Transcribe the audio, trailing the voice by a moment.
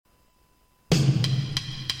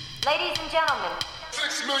Ladies and gentlemen.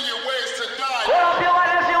 6 million ways to die. Put up your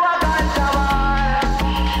hands, you are ganja man.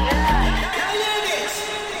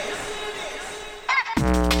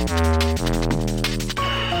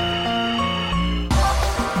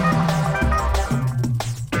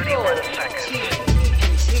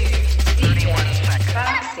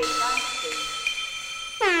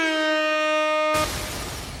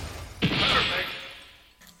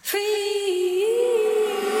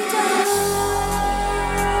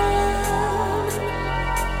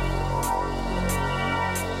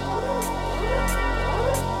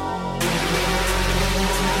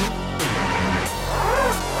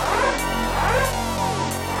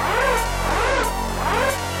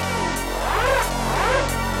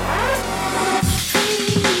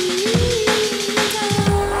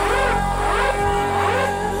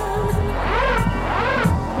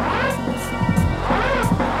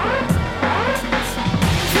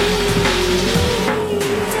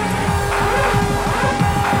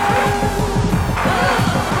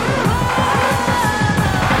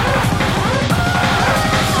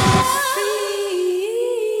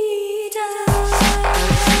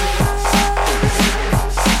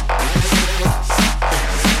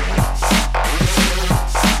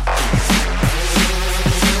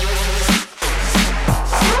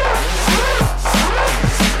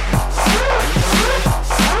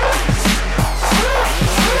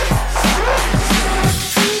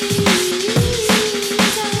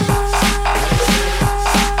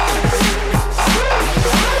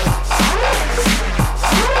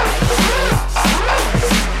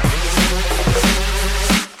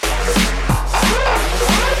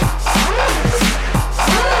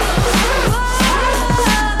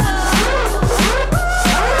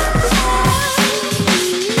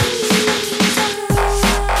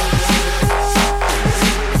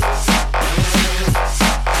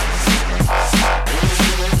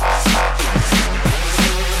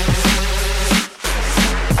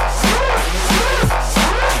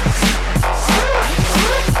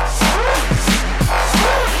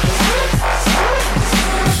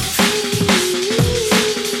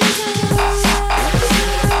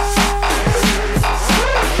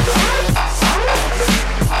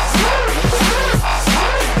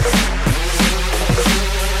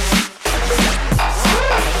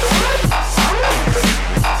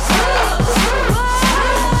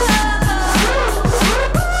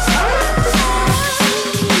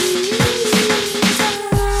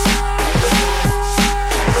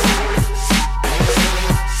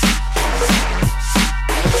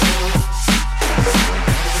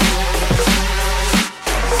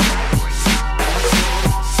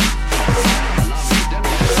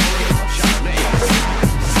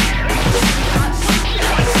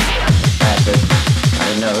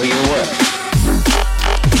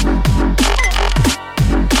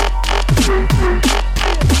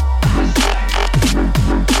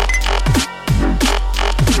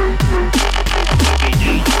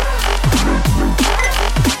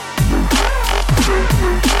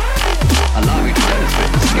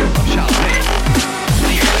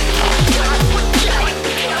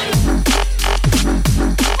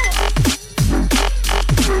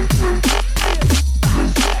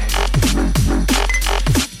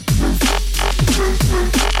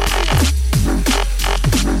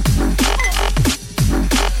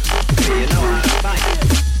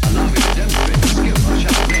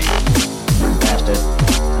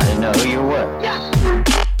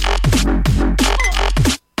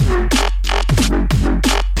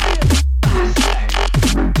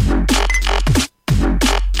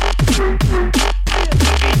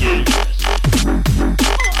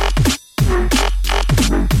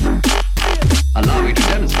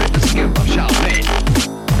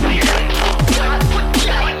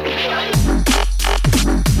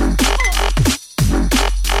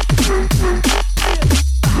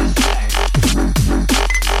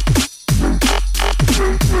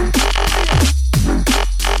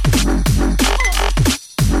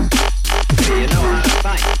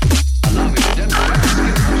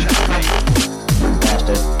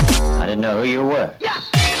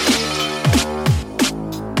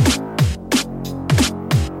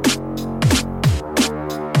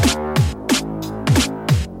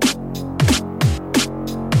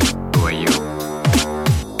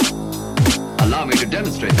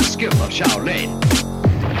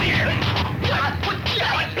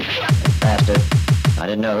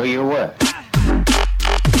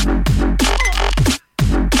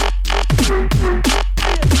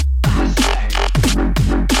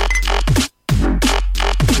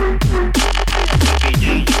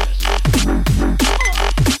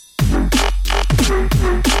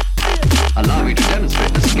 Allow me to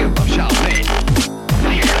demonstrate the skill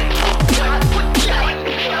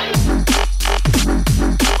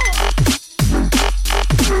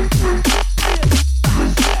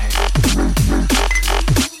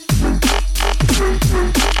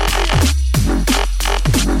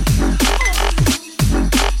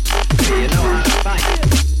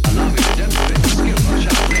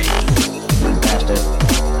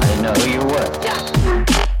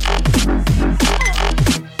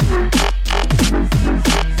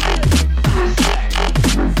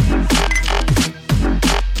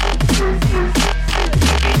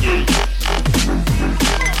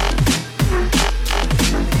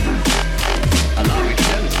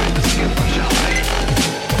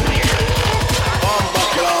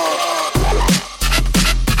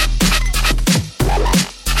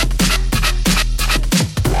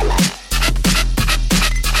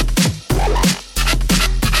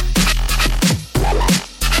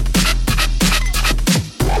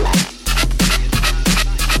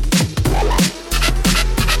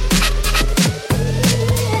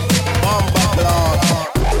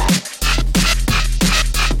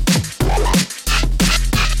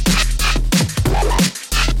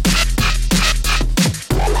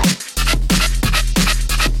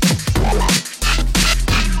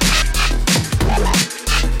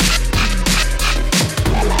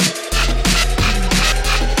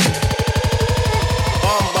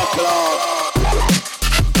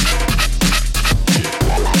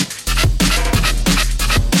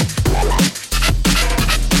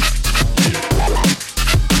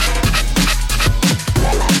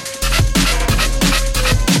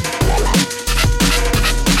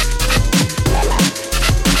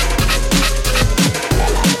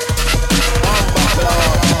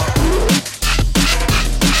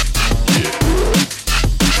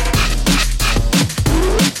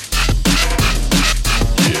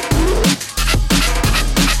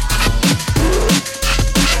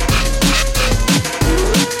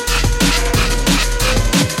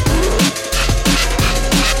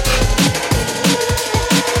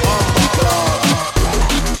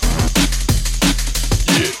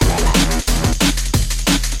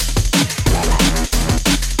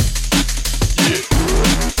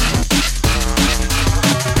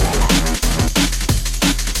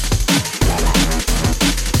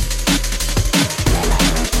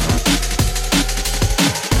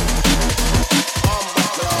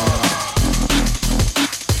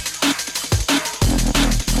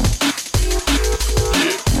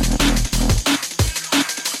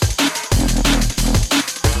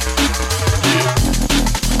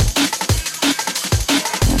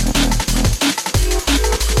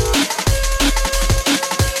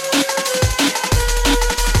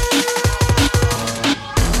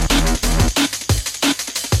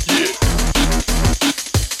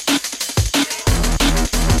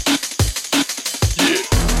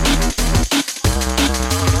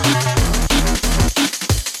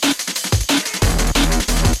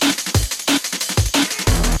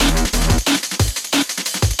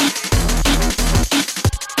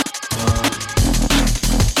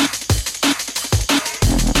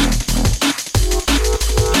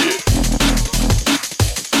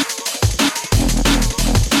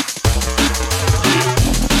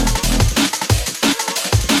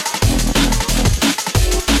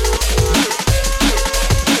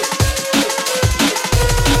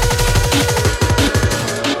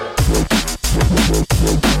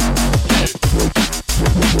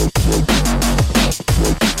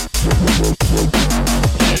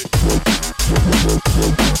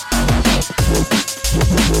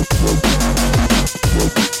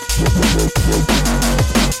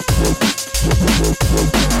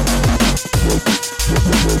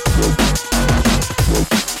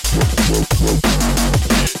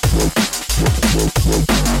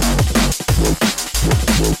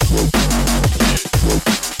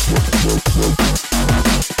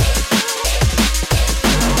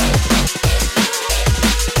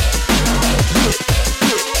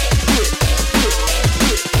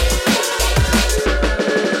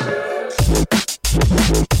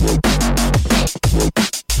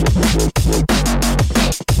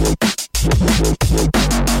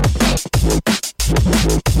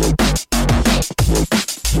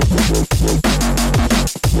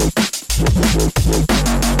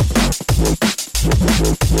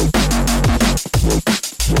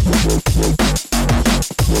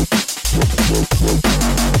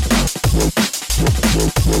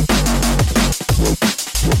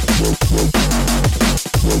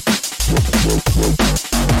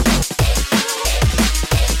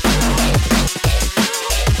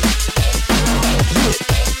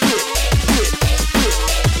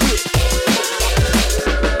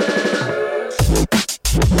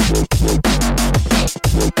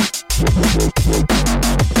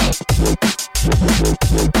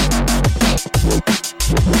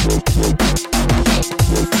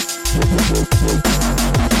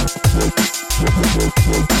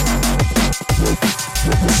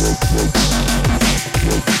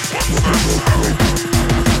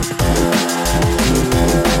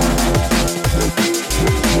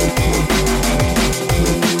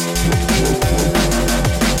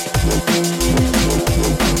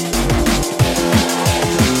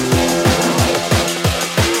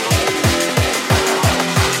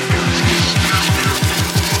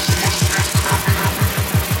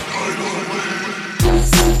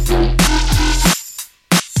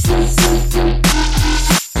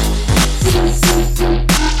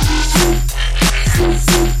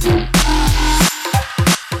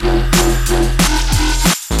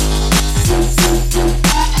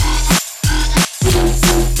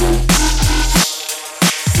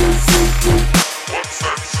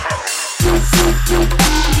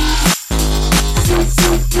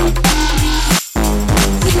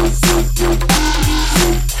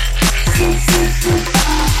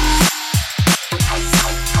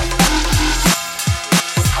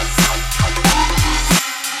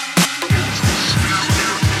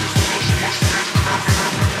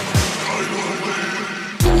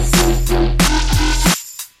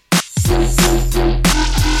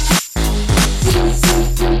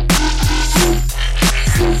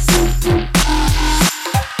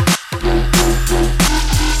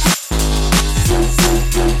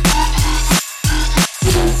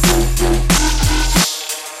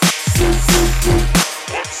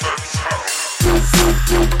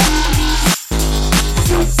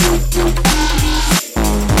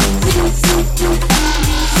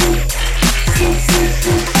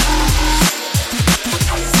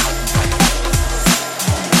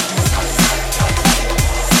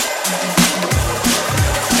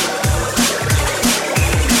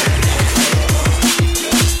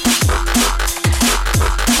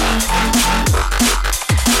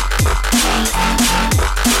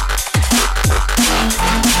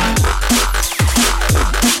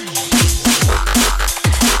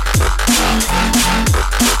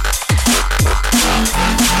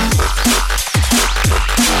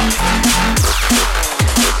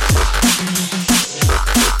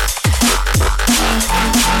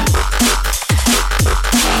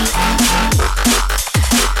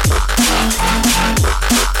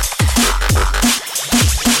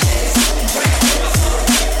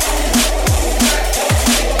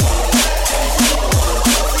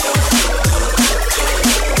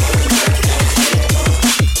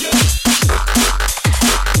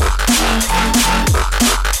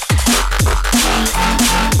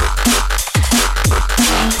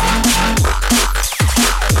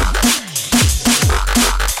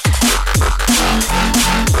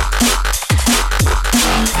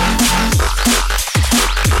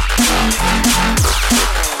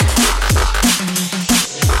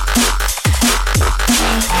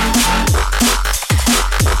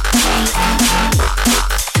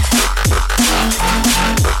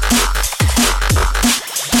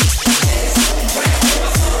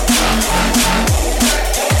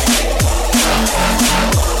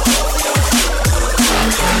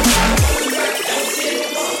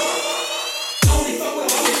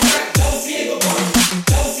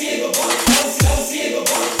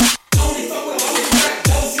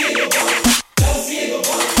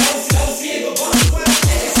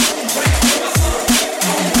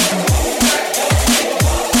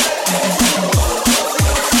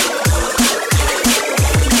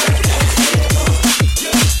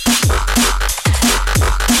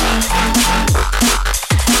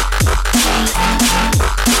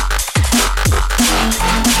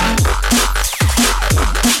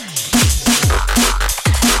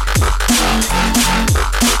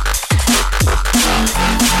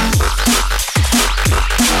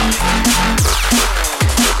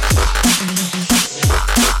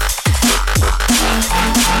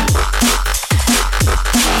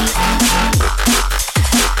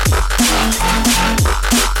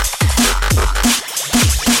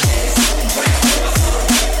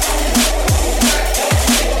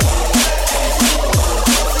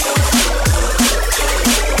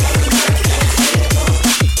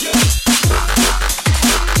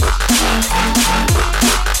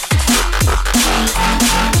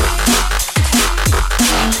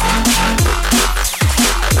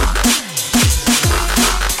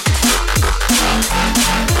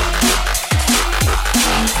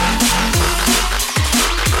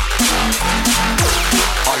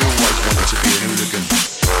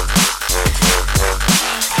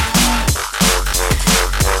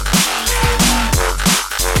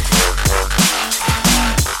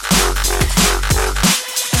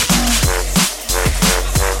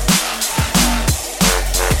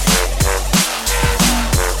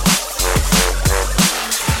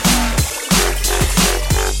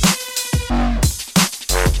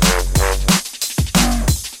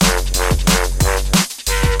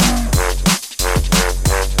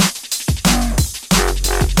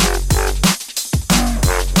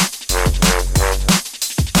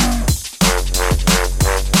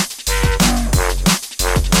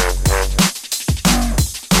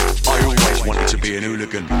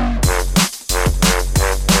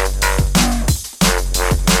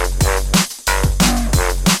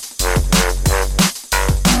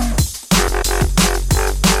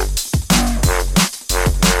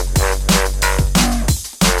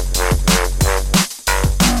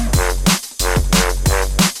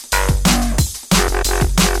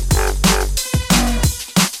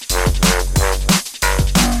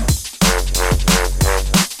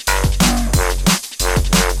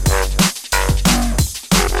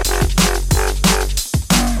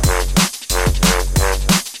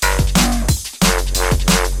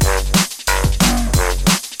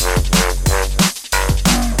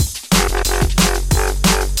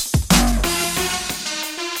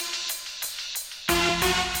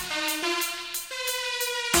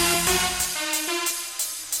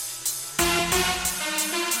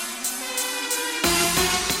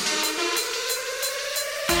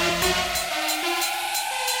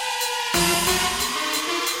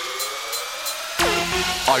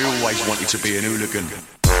I always wanted to be an hooligan.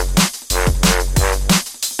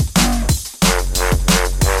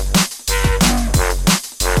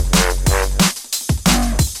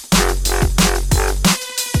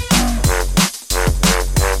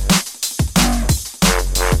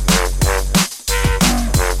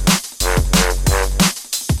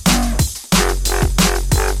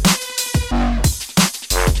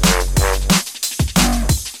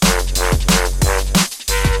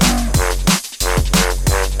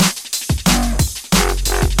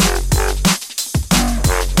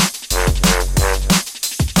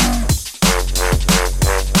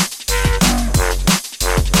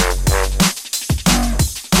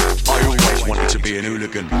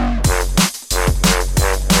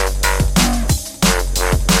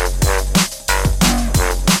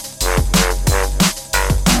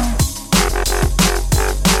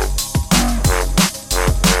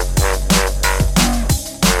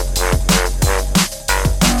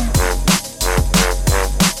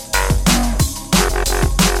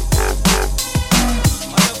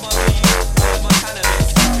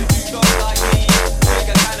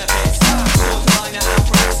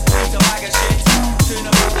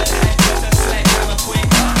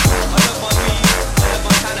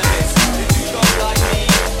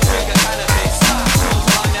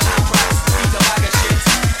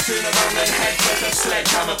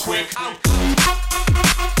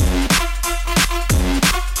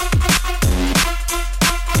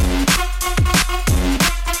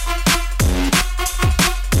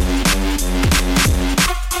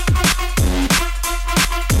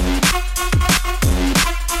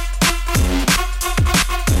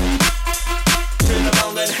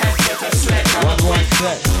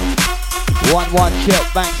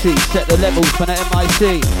 Banksy, set the levels for the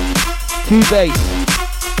MIC. QBASE,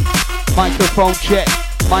 microphone check,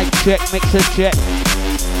 mic check, mixer check.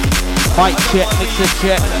 Mic check, mixer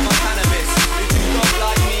check.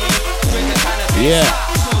 Yeah.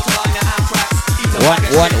 1,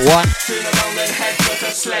 1, 1.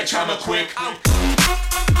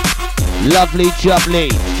 Lovely jubbly,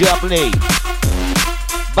 jubbly.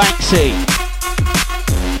 Banksy.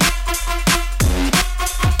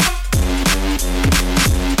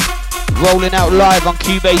 Rolling out live on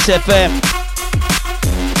QBASEFM.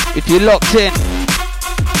 If you're locked in,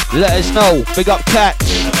 let us know. Big up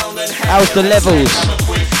Catch. How's the levels?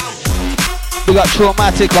 Big up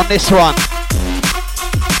Traumatic on this one.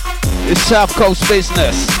 It's South Coast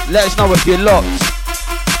business. Let us know if you're locked.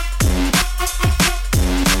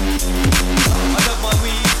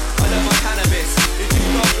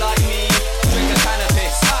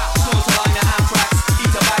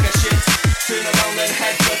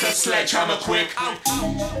 Sledgehammer quick.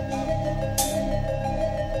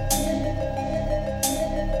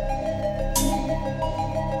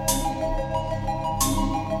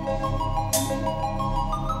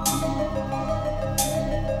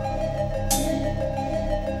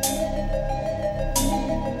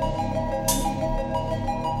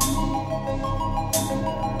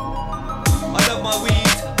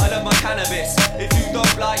 Cannabis. If you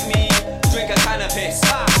don't like me, drink a cannabis.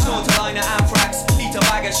 Snort a line of anthrax, eat a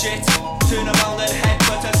bag of shit. Turn around and head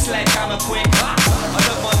for the sledgehammer quick. I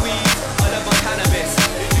love my weed, I love my cannabis.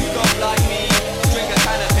 If you don't like me, drink a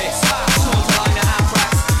cannabis. Snort a line of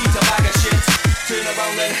anthrax, eat a bag of shit. Turn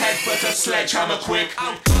around and head for the sledgehammer quick.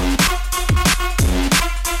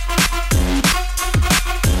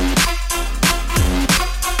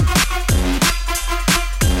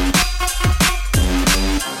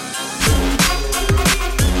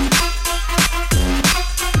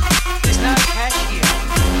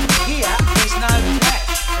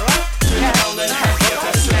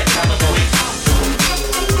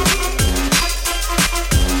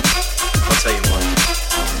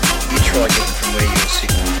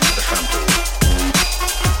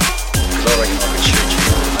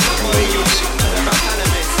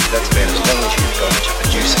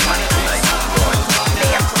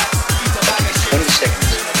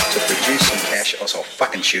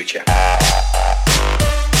 Shoot you.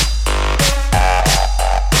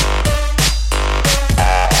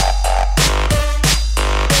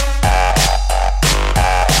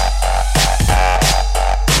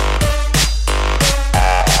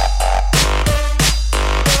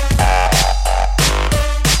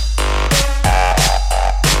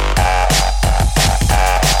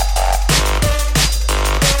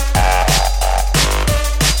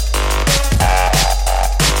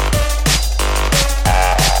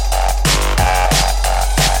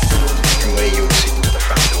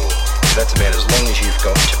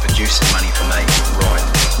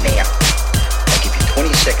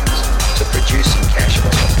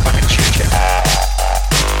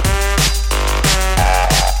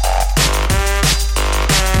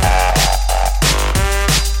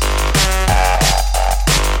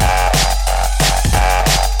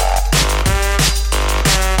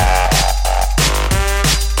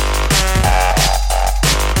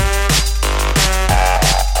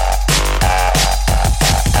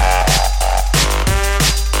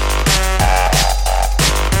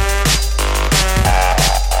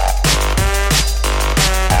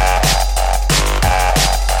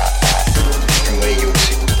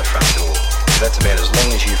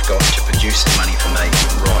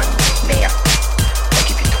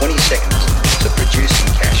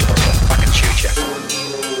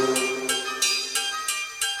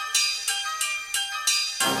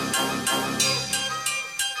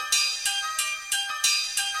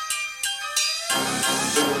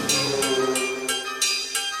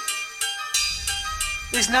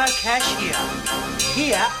 There's no cash here.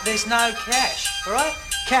 Here, there's no cash, all right?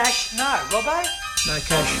 Cash, no. Robbo? No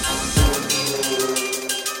cash.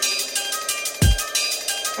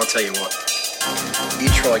 I'll tell you what. You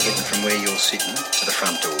try getting from where you're sitting to the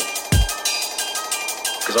front door.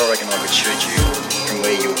 Because I reckon I could shoot you from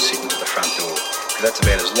where you're sitting to the front door. Because that's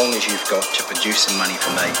about as long as you've got to produce some money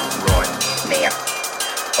for me right now.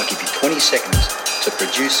 I'll give you 20 seconds to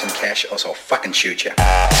produce some cash, or else I'll fucking shoot you.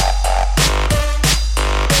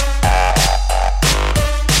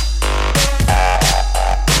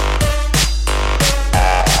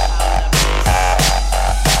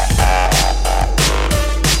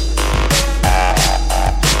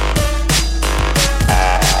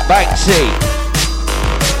 Banksy.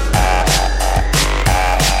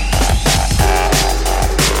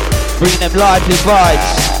 Bring them lively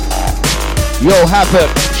vibes. Yo,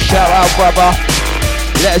 Havoc, shout out brother.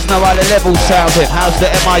 Let us know how the level's sounding. How's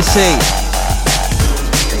the MIC?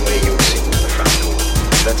 From where you're sitting to the front door.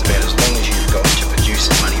 That's about as long as you've got to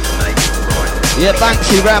produce some money for me right. Yeah,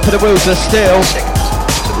 Banksy, round for the wheels are still.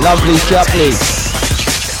 Lovely jubbly.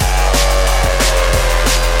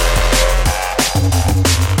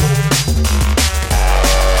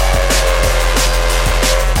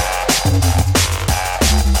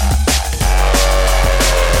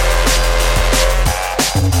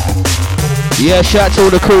 Yeah, shout out to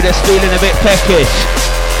all the crew that's feeling a bit peckish.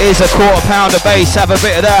 Here's a quarter pound of bass, have a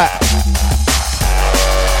bit of that.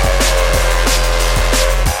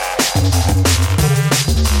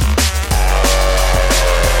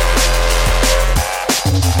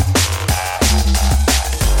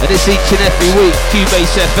 And it's each and every week,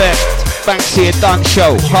 QBASEFM, Banksy&DUNN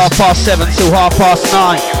show, 7:30 till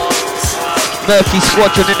 9:30. Murky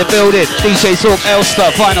Squadron in the building, DJ Zork,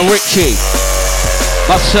 Elster, Vinyl Richie.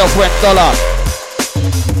 Myself, Rent Dollar.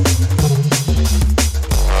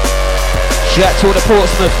 Shout out to all the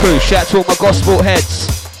Portsmouth crew, shout out to all my gospel heads.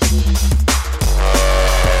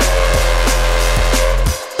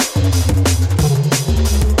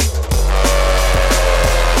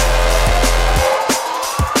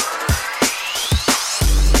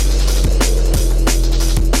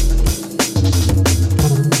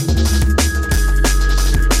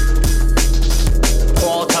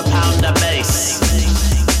 Quarter pounder bass.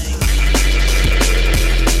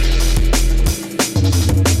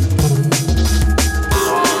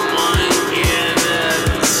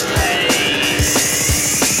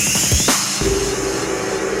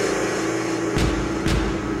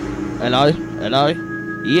 Hello, hello.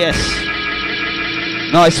 Yes.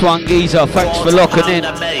 Nice one, Geezer. Thanks for locking in.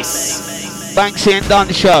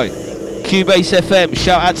 Banksy&DUNN show. QBASEFM.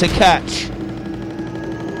 Shout out to Catch.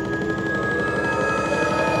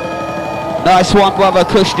 Nice one, brother.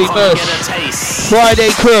 Kushti Mush. Friday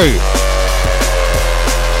crew.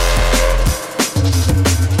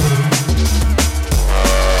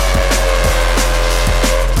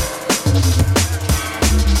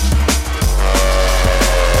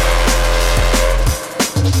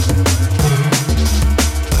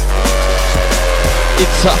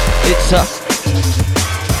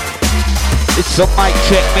 It's a mic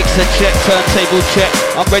check, mixer check, turntable check.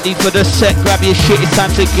 I'm ready for the set, grab your shit, it's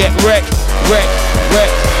time to get wrecked.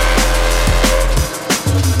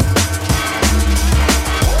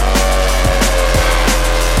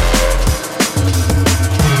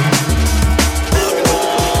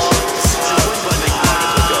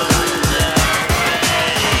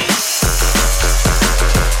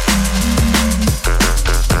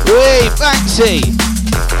 Hey, Banksy!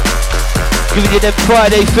 Giving you them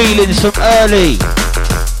Friday feelings from early.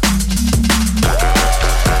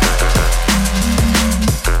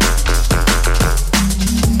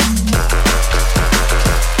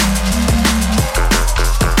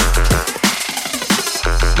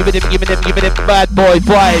 Give me them bad boy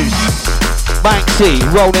vibes. Banksy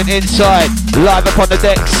rolling inside, live up on the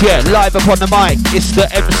decks, yeah, live up on the mic. It's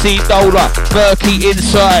the MC Dola, Murky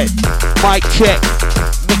inside. Mic check,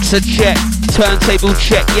 mixer check, turntable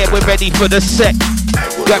check, yeah, we're ready for the set.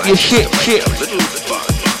 Grab your shit.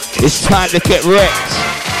 It's time to get wrecked.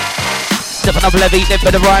 Stepping up a levy, live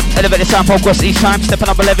for the rhyme, elevate the sound, progress each time. Stepping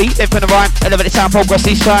up a levy, live for the rhyme, elevate the sound, progress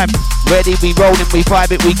each time. Ready, we rolling, we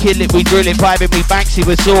vibe it, we kill it, we drill it, vibing, we Banksy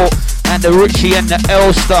Resort, and the Richie and the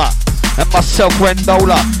Elster, and myself,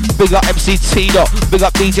 Rendola. Big up MC T-Dot, big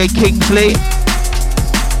up DJ Kingsley,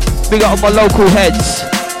 big up all my local heads.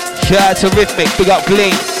 Shout out to Rhythmic, big up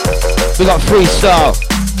Glean, big up Freestyle.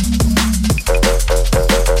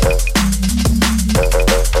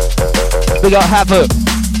 Big up Havoc.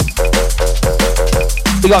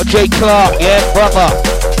 We got Jay Clark, yeah, brother.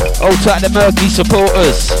 Old tight the Murky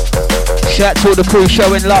supporters. Shout to all the crew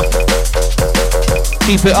showing love.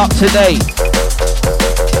 Keep it up to date.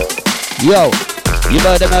 Yo, you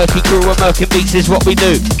know the Murky crew and Murky Beats is what we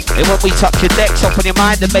do. And when we touch your decks, open your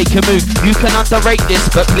mind and make a move. You can underrate this,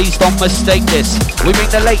 but please don't mistake this. We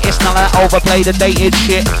bring the latest, none of that overplay the dated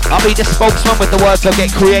shit. I'll be the spokesman with the words, I'll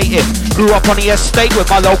get creative. Grew up on the estate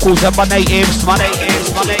with my locals and my natives. My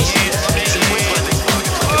natives, my natives.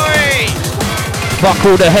 Fuck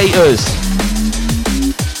all the haters.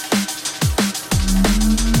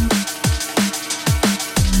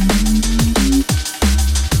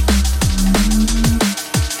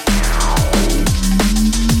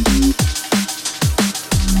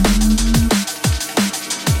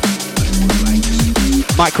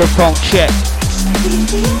 Microphone check.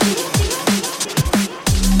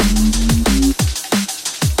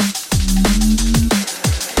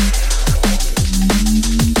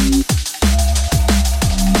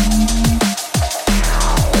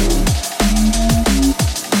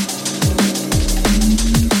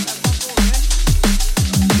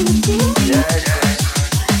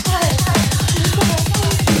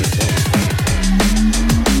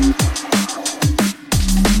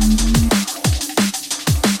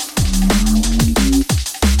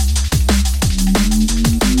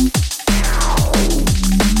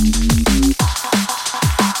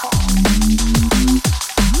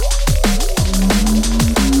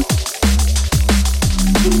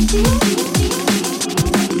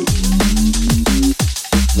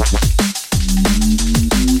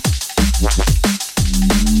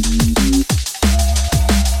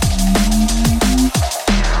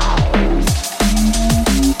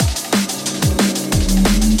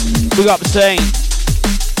 Big up saying,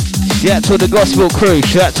 shout to the gospel crew,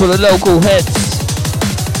 shout to the local heads.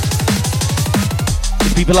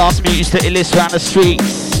 If people ask me, used to list around the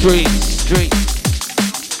streets.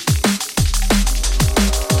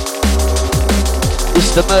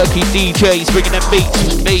 It's the Murky DJs bringing them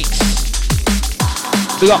beats.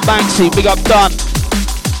 Big up Banksy, big up Dunn.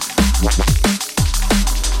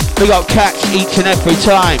 Big up Catch each and every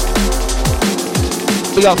time.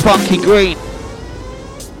 Big up Funky Green.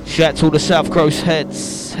 Shout to all the South Coast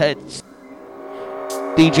heads.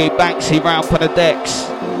 DJ Banksy round for the decks.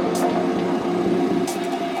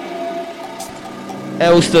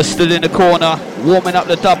 Elster stood in the corner, warming up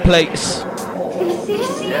the dub plates.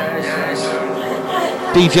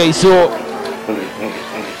 DJ Zork,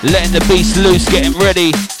 letting the beast loose, getting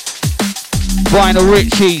ready. Vinyl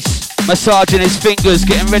Richies, massaging his fingers,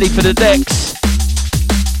 getting ready for the decks.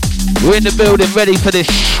 We're in the building, ready for this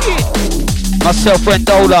shit. Myself,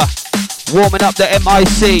 Rendola, warming up the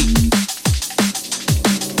MIC.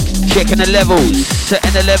 Checking the levels,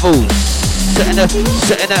 setting the levels.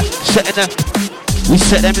 We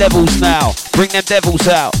set them levels now, bring them devils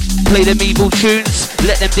out. Play them evil tunes,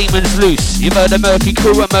 let them demons loose. You know the Murky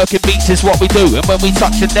crew and Murky Beats is what we do. And when we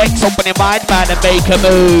touch the decks, open your mind, man, and make a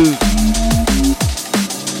move.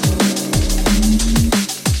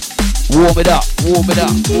 Warm it up.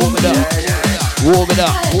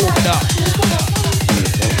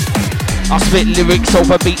 I spit lyrics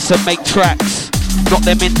over beats and make tracks, not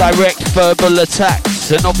them indirect verbal attacks.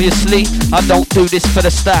 And obviously, I don't do this for the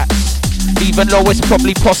stats, even though it's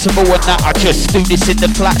probably possible and that I just do this in the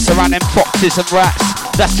flats around them foxes and rats.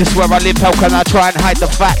 That's just where I live, how can I try and hide the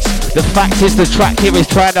facts? The fact is the track here is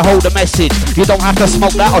trying to hold a message. You don't have to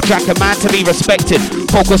smoke that or drink a man to be respected.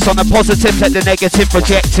 Focus on the positive, let the negative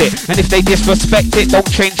reject it. And if they disrespect it, don't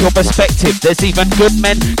change your perspective. There's even good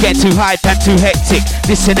men getting too hype and too hectic.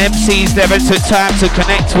 Dissing MCs never took time to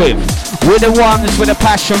connect with. We're the ones with a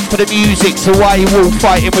passion for the music, so why you all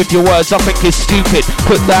fighting with your words? I think it's stupid.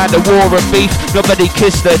 Put down the war and beef, nobody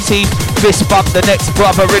kiss their teeth. Fist bump the next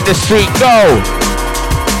brother in the street, go!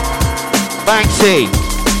 Banksy.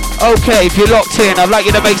 Okay, if you're locked in, I'd like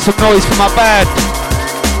you to make some noise for my band.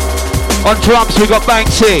 On drums we got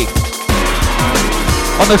Banksy.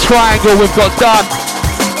 On the triangle we've got Dunn.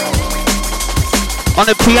 On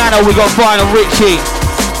the piano we got Vinyl Richie.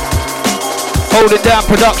 Holding down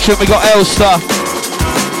production we got Elster.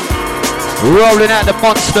 Rolling out the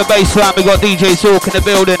monster bassline we got DJ Zork in the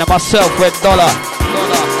building, and myself, Red Dollar.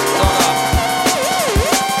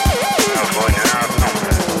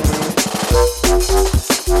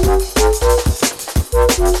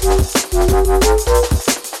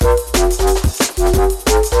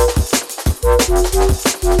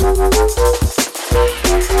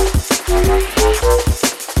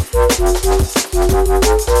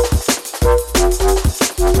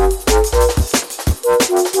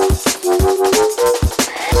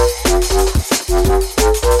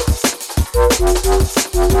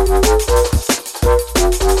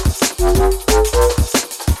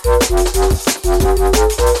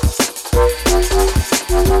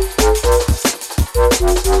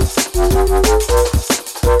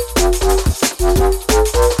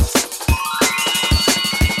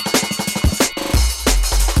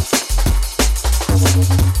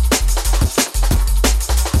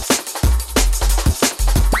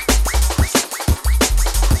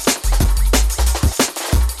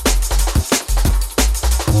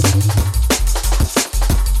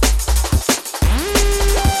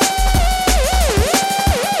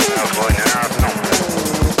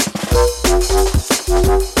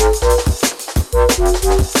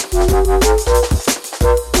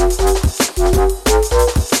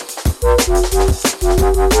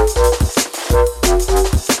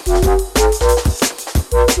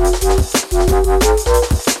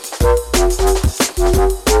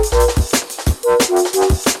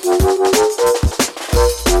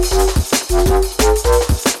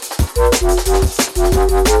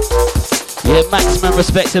 Maximum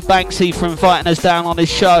respect to Banksy for inviting us down on his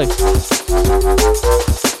show.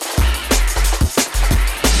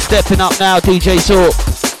 Stepping up now, DJ Zork.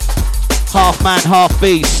 Half man, half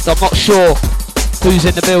beast. I'm not sure who's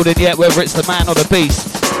in the building yet, whether it's the man or the beast.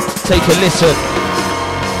 Take a listen.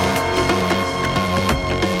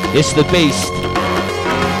 It's the beast.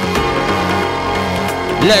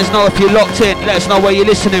 Let us know if you're locked in. Let us know where you're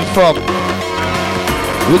listening from.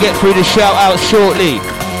 We'll get through the shout outs shortly.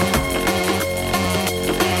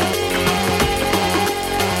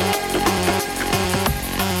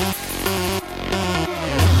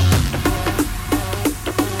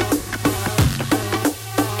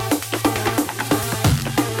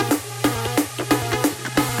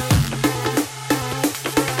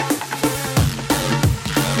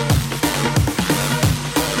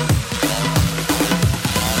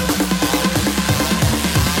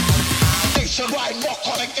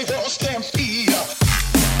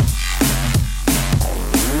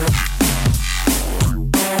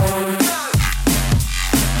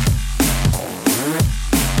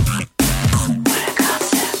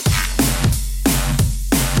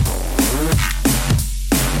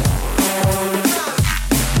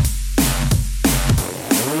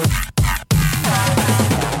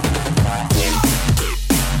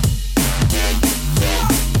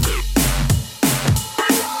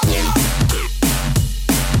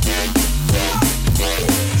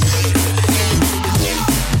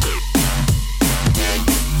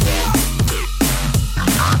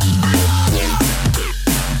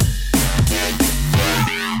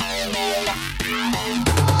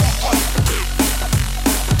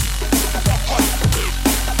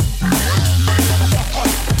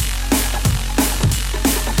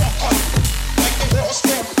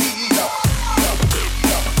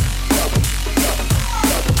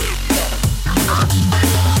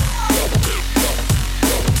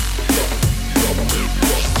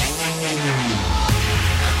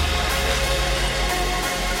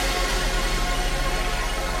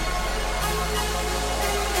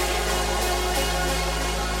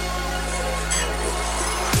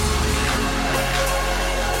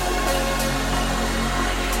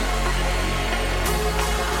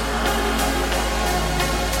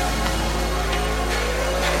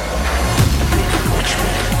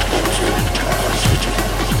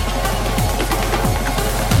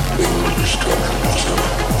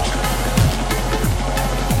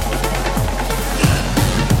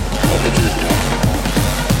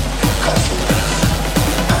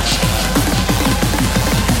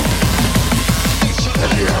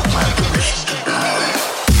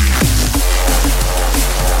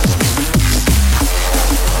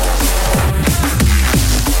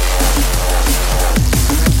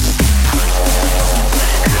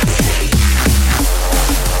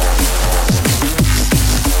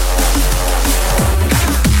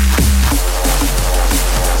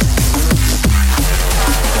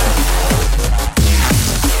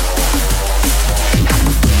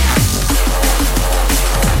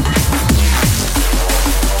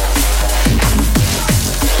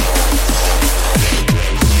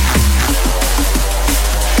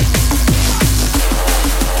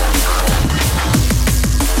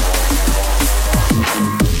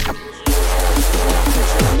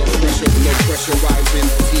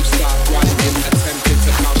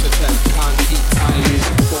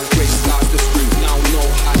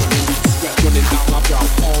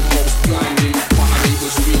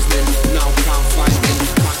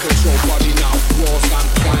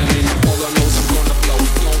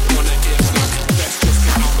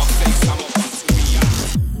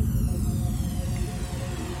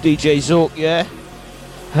 DJ Zork, yeah?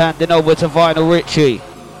 Handing over to Vinyl Richie.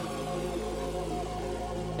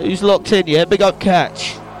 Who's locked in, yeah? Big up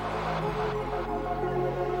Catch.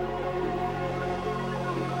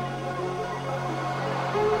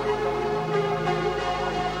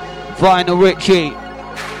 Vinyl Richie,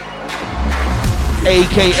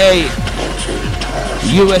 aka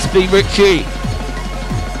USB Richie.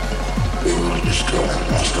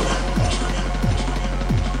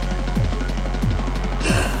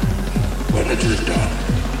 When it is done,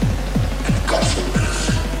 and gospelness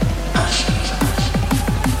ashes,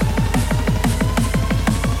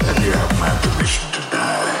 then you have my permission to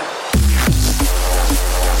die.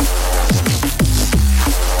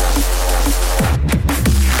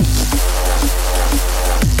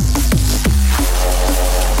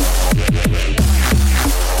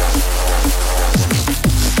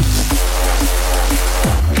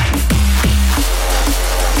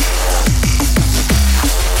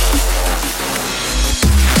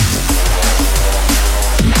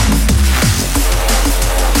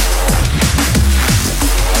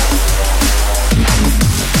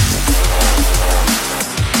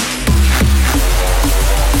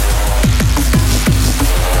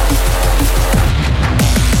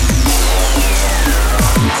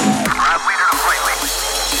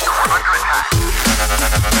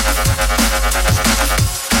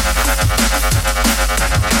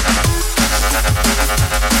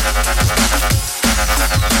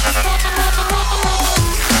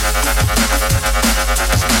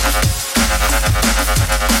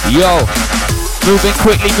 Yo, moving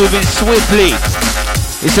quickly, moving swiftly.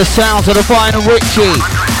 It's the sounds of the final Richie.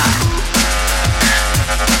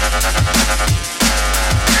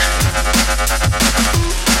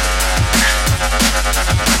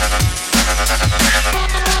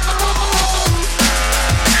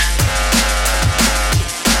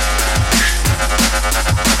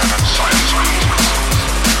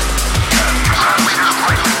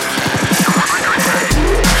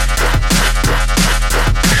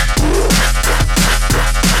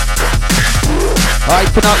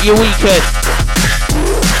 Hyping up your weekend,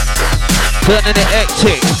 turning it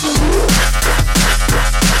hectic.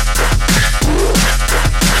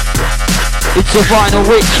 It's the final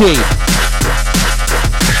Richie.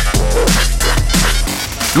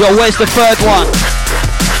 Yo, where's the third one?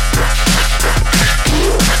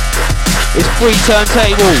 It's free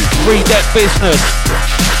turntable, free deck business.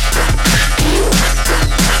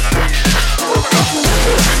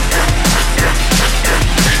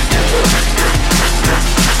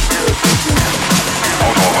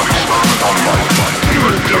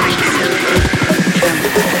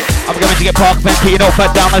 I'm going to get Park Ben, Peter off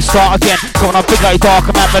that down, let's start again. Going on big like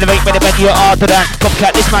darker man, renovate, you're harder than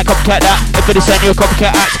copycat this man, copycat that. If it is send you a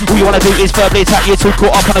copycat act, all you wanna do is verbally attack you. Too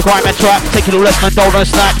caught up on a grime and trap. Taking all less man, don't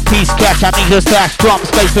snack. Peace, cash, amnesia, stash. Drum,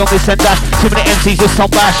 space, film, this and dash. Too many MCs, just on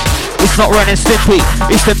bash. It's not Ren and Stimpy,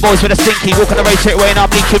 it's them boys with a stinky. Walking the race straight away and I'm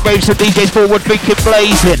leaking raves. Some DJs forward thinking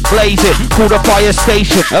blazing. Call the fire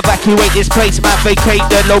station. Evacuate this place, man, vacate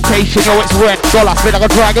the location. Yo, it's Ren, dollar, spit like a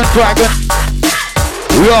dragon.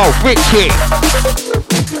 Yo, Richie.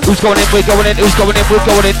 Who's going in? We're going in. Who's going in? We're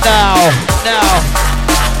going in now.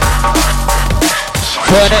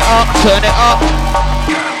 Turn it up.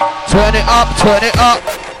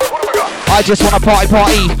 I just wanna party.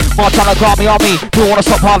 March on a army. You wanna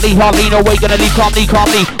stop hardly. No way gonna leave calmly.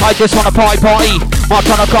 I just wanna party. March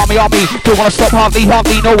on a army. You wanna stop hardly.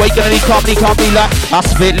 No way gonna leave calmly. Like I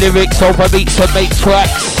spit lyrics over beats and make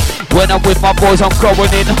tracks. When I'm with my boys, I'm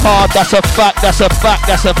going in hard. That's a fact.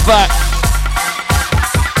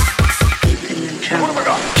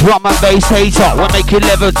 Drum and bass hater, we'll make you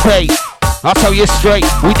levitate. I'll tell you straight,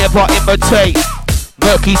 we never imitate.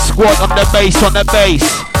 Murky squad on the bass.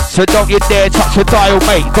 So don't you dare touch a dial,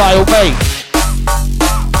 mate.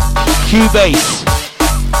 QBASE.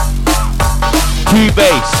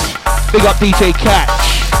 Big up DJ Catch.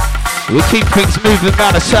 We keep things moving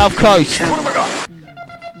around the south coast.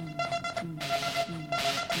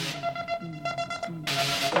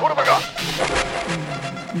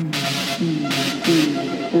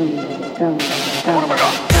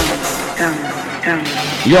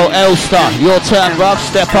 Yo, Elstar, your turn, bruv.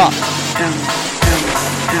 Step up.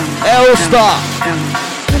 Elstar.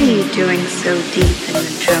 What are you doing so deep in the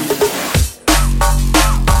drum?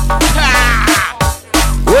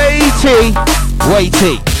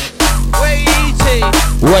 Weighty.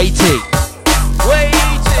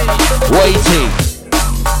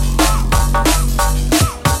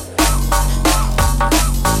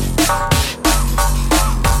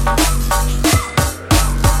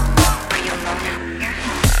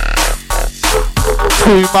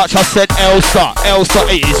 Too much, I said Elsa,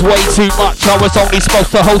 it is way too much. I was only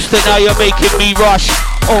supposed to host it, now you're making me rush.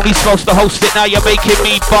 Only supposed to host it, now you're making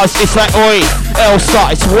me buzz. It's like, oi,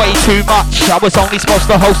 Elsa, it's way too much. I was only supposed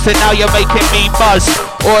to host it, now you're making me buzz.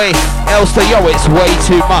 Oi, Elsa, yo, it's way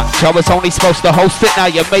too much. I was only supposed to host it, now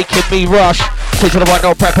you're making me rush. Take to the right,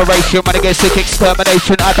 no preparation. When I get sick,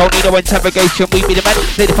 extermination. I don't need no interrogation. We be the men,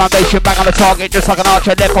 need the foundation. Bang on the target, just like an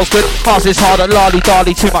archer. Left post good. Pass is harder,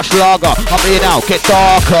 lolly-dolly, too much lager. I'm here now, get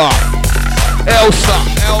darker. Elsa.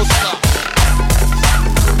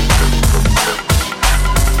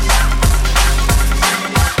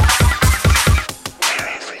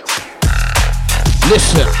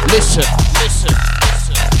 Listen.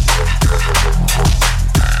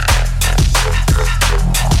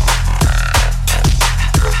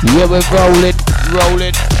 Yeah, we're rolling.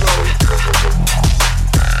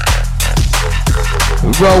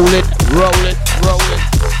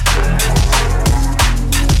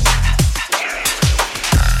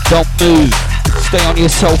 Don't move, stay on your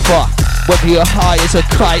sofa. Whether you're high as a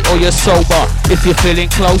kite or you're sober. If you're feeling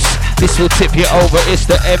close, this will tip you over. It's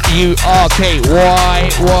the MURKY.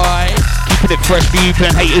 Keeping it fresh,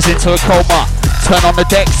 moving haters into a coma. Turn on the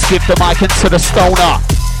decks, give the mic into the stoner.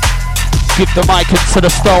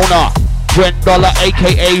 Rendola,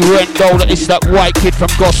 aka Rendola, it's that white kid from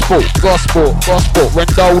Gospel.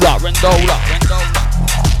 Rendola.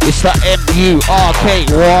 It's that MURKY.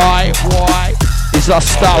 It's our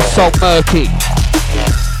style so murky.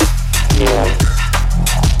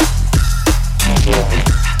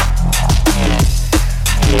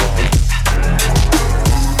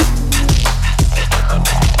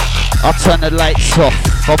 turn the lights off.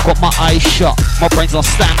 I've got my eyes shut, my brain's on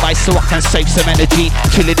standby so I can save some energy.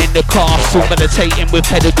 Chilling in the car, still meditating with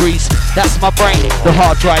pedigrees. That's my brain, the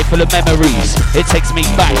hard drive full of memories. It takes me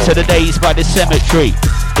back to the days by the cemetery.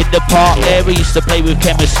 In the park there we used to play with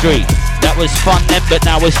chemistry. That was fun then, but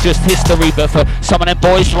now it's just history. But for some of them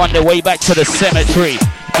boys run their way back to the cemetery.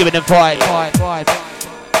 Giving them vibe.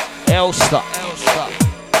 Elster.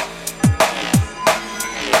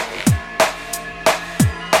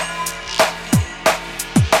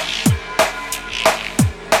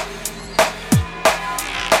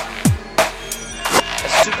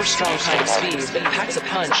 Super strong kind of speed that packs a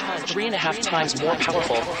punch 3.5 times more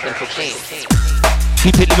powerful than cocaine.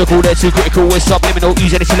 Keep it lyrical, they're too critical, we're subliminal.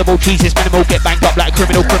 Use any syllable, Jesus minimal. Get banged up like a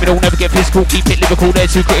criminal, never get physical. Keep it lyrical, they're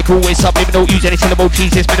too critical, we're subliminal. Use any syllable,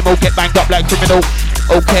 Jesus minimal. Get banged up like a criminal.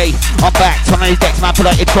 Okay, I'm back, turn on these decks, man, pull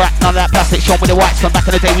out your track. None of that plastic shown with the wax. From back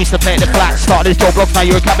in the day we used to play at the flat. Started this job blocks, now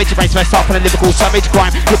you're a cabbage. Your brain's messed up on a lyrical savage.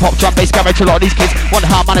 Grime, hip-hop, drum bass, garage. A lot of these kids wonder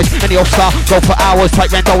how I manage any off-star. Go for hours, type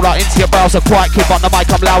Rendola into your browser. Quiet kid on the mic,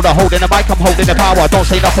 I'm louder. Holding the mic, I'm holding the power. Don't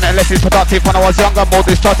say nothing unless it's productive. When I was younger, more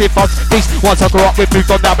destructive. Buzz, beast, once I grew up with,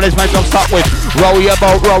 moved on down, but there's I'm stuck with. Roll your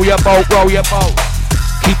boat, roll your boat, roll your boat.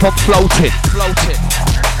 Keep on floating.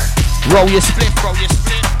 Roll your split, roll your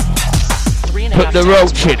split. Put the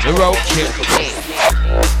roach in, the roach in.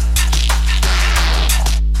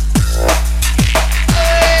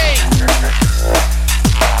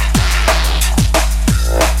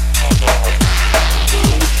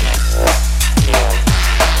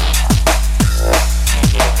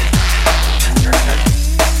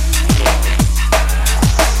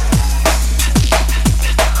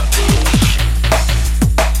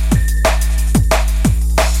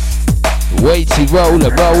 Weighty roller,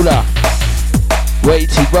 roller.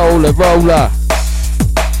 Weighty roller, roller.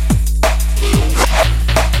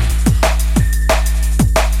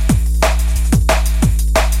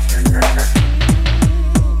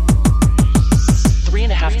 Three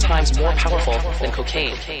and a half times more powerful than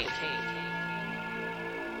cocaine.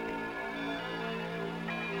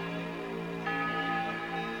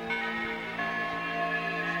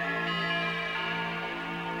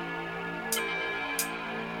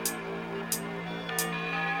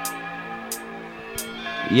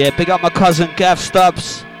 Yeah, big up my cousin Gav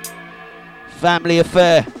Stubbs. Family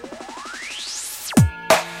affair.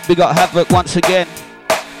 Big up Havoc once again.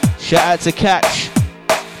 Shout out to Catch.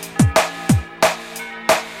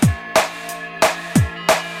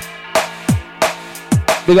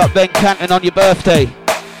 Big up Ben Canton on your birthday.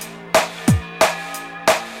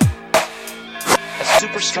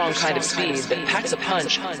 Super strong kind of speed that packs a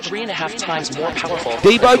punch 3.5 times more powerful.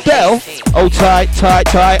 Debo Dell? Oh tight,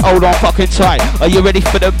 hold on fucking tight. Are you ready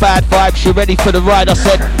for the bad vibes? You ready for the ride? I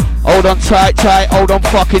said, hold on tight, hold on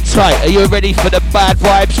fucking tight. Are you ready for the bad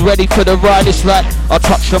vibes? Ready for the ride? It's like, I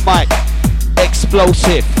touch the mic.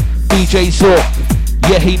 Explosive, DJ Zork.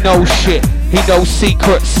 Yeah, he knows shit. He knows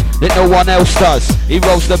secrets that no one else does. He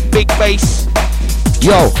rolls the big bass.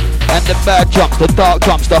 Yo, and the bad drums, the dark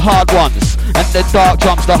drums, the hard ones. And the dark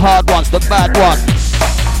drums, the hard ones, the bad ones.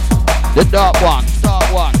 The dark ones,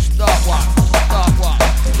 dark ones, dark ones, dark ones.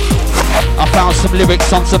 I found some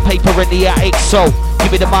lyrics on some paper in the attic, so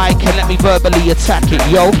give me the mic and let me verbally attack it,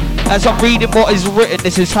 yo. As I'm reading what is written,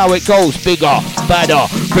 this is how it goes. Bigger, badder,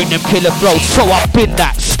 bring them killer flows. So I've been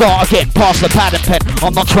that, start again, pass the pad and pen.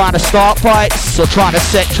 I'm not trying to start fights or trying to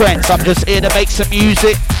set trends. I'm just here to make some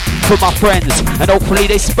music for my friends, and hopefully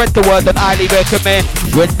they spread the word that I highly recommend.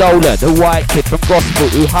 Rendola, the white kid from Gospel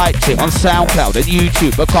who hyped it on SoundCloud and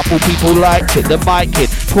YouTube. A couple people liked it. The Mike kid,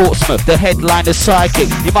 Portsmouth, the headliner psychic.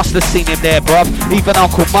 You must have seen him there, bruv. Even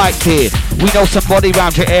Uncle Mike here. We know somebody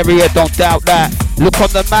round your area, don't doubt that. Look on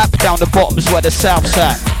the map, down the bottom's where the south's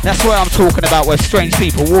at. That's where I'm talking about, where strange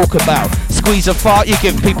people walk about. Squeeze a fart, you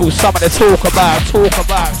give people something to talk about. Talk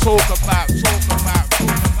about, talk about, talk about, talk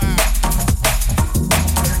about.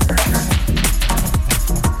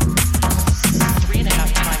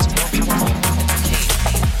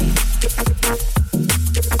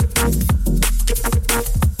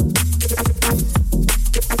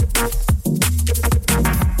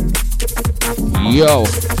 Yo,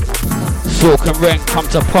 Sork and Ren come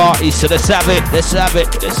to parties, so let's have it, let's have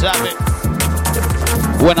it, let's have it.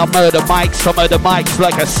 When I murder mics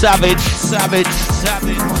like a savage, savage,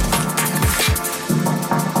 savage.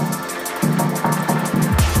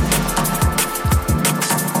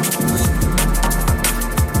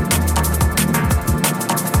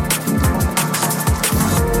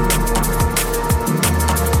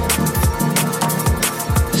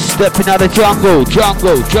 Stepping out of jungle,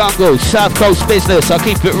 jungle, jungle, South Coast business, I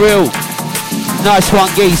keep it real. Nice one,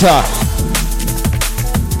 geezer.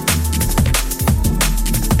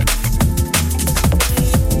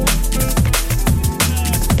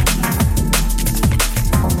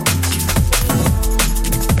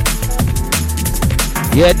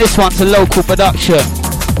 Yeah, this one's a local production.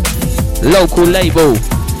 Local label.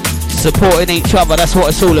 Supporting each other, that's what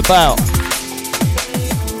it's all about.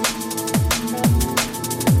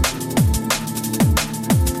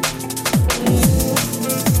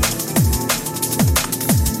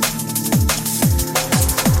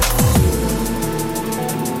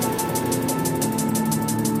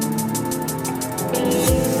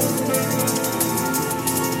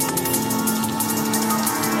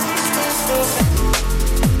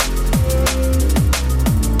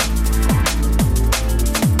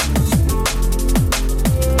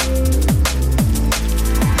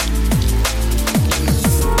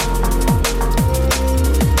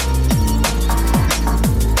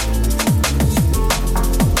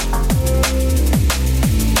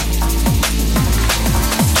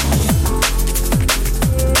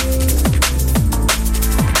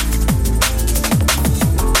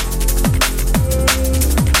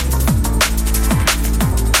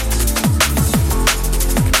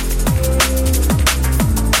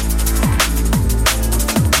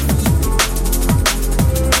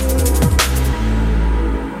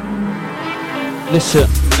 Listen,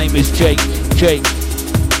 my name is Jake,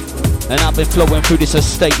 and I've been flowing through this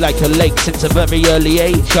estate like a lake since a very early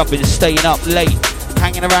age. I've been staying up late,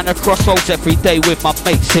 hanging around the crossroads every day with my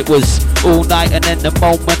mates. It was all night and then the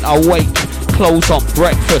moment I wake, clothes on,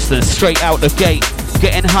 breakfast and straight out the gate.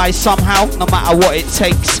 Getting high somehow, no matter what it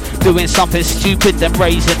takes. Doing something stupid, then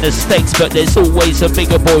raising the stakes. But there's always a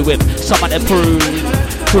bigger boy with someone to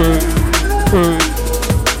prove.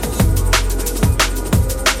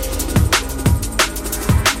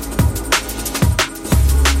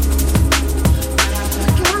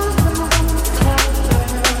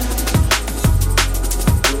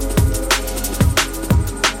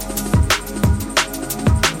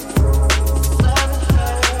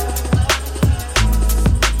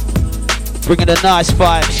 Bringing a nice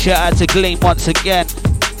vibe. Shout out to Gleam once again.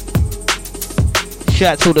 Shout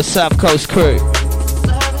out to all the South Coast crew.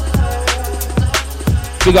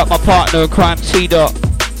 Big up my partner in crime, T-Dot.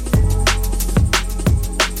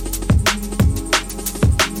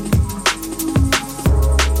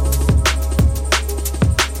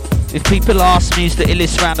 If people ask me who's the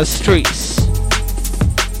illest round the streets,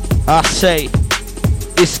 I say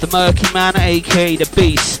it's the Murky Man, aka the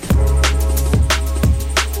Beast.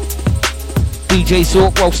 DJ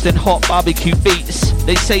Zork roasting hot barbecue beats.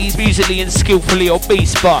 They say he's musically and skillfully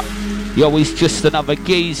obese, but yo, he's just another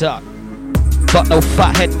geezer. But no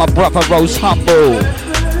fathead, my brother rose humble.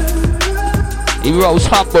 He rose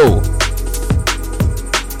humble.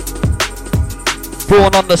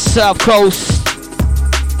 Born on the South Coast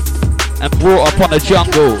and brought up on the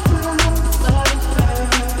jungle.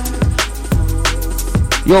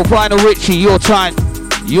 Yo, Vinyl Richie, your time,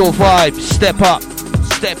 your vibe. Step up,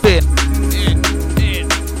 step in.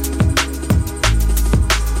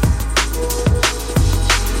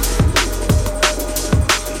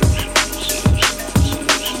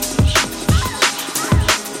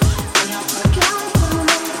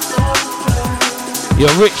 Yo,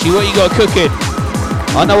 Richie, what you got cooking?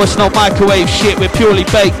 I know it's not microwave shit, we're purely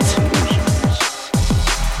baked.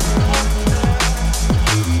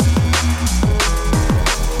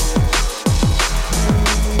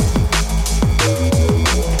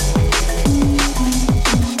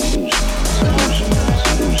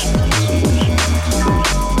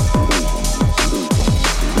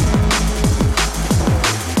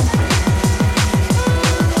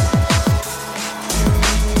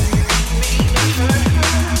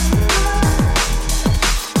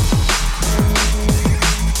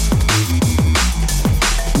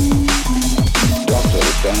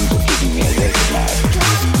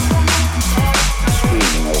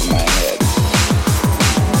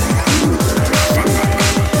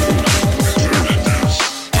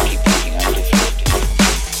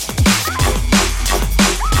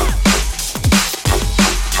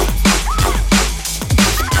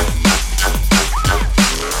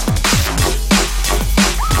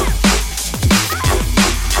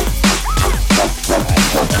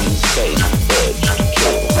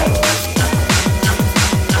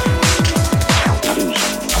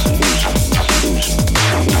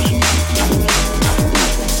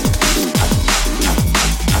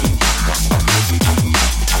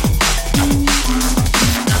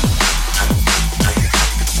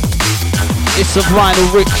 It's a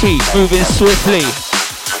Vinyl Richie, moving swiftly.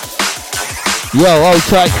 Yo, old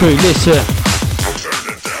tight crew, listen.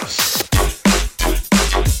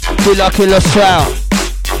 Killer sound.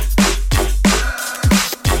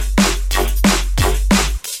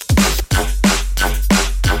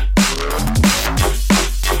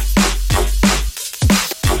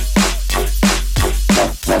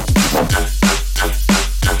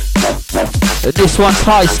 This one's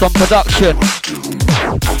Heist on production.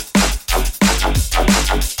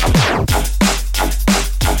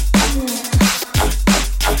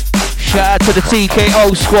 Shout out to the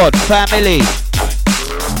TKO squad, family.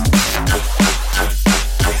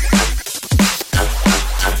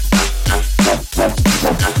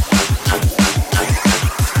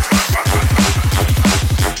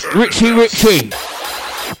 Richie.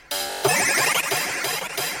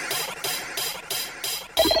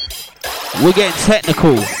 We're getting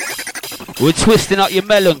technical. We're twisting up your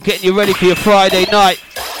melon, getting you ready for your Friday night.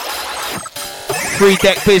 Free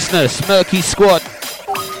deck business, Murky squad.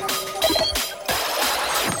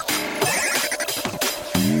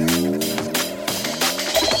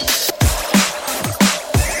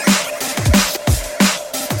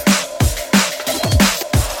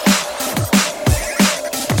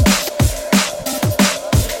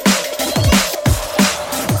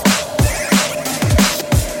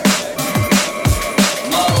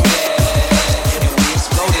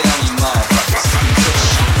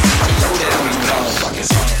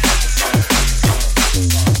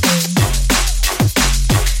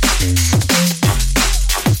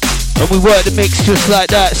 We work the mix just like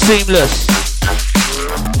that, seamless.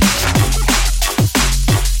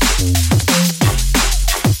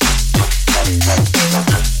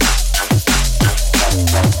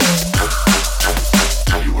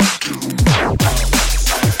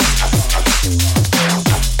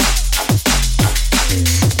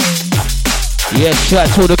 Yeah, shout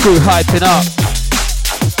out to all the crew hyping up.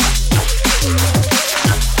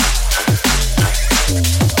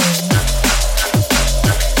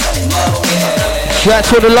 Shout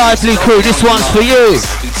out to the lively crew, this one's for you.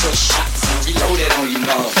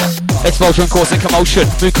 Explosion, causing commotion.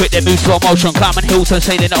 Move quick, then move slow motion. Climbing hills and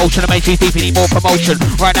sailing the ocean. Amazing deep, need more promotion.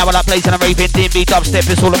 Right now, I like blazing and raving. DnB dubstep,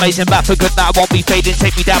 it's all amazing. Back for good now, I won't be fading.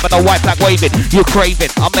 Take me down, but no white flag waving. You're craving.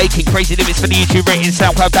 I'm making crazy limits for the YouTube rating.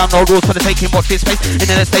 SoundCloud download rules for the taking. Watch this space.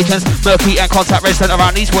 Internet stations, Murky and contact resident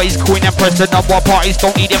around these ways. Queen and president. Number one parties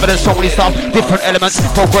don't need evidence. So many stuff. Different elements.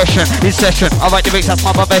 Progression in session. I write the lyrics, that's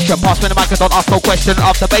my profession. Pass me the mic, I don't ask no question.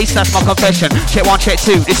 After bass, that's my confession. Check one, check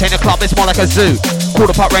two. This ain't a club, it's more like a zoo. Call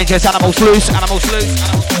the pop rangers, animals loose.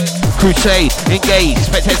 Crusade, engage,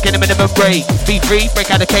 spectators get a minimum rate. Be free, break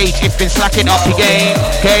out the cage. If been slacking up your game.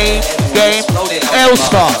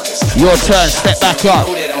 L-Star, your turn, step back up.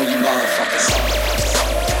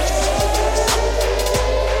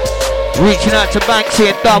 Reaching out to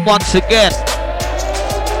BANKSY&DUNN once again.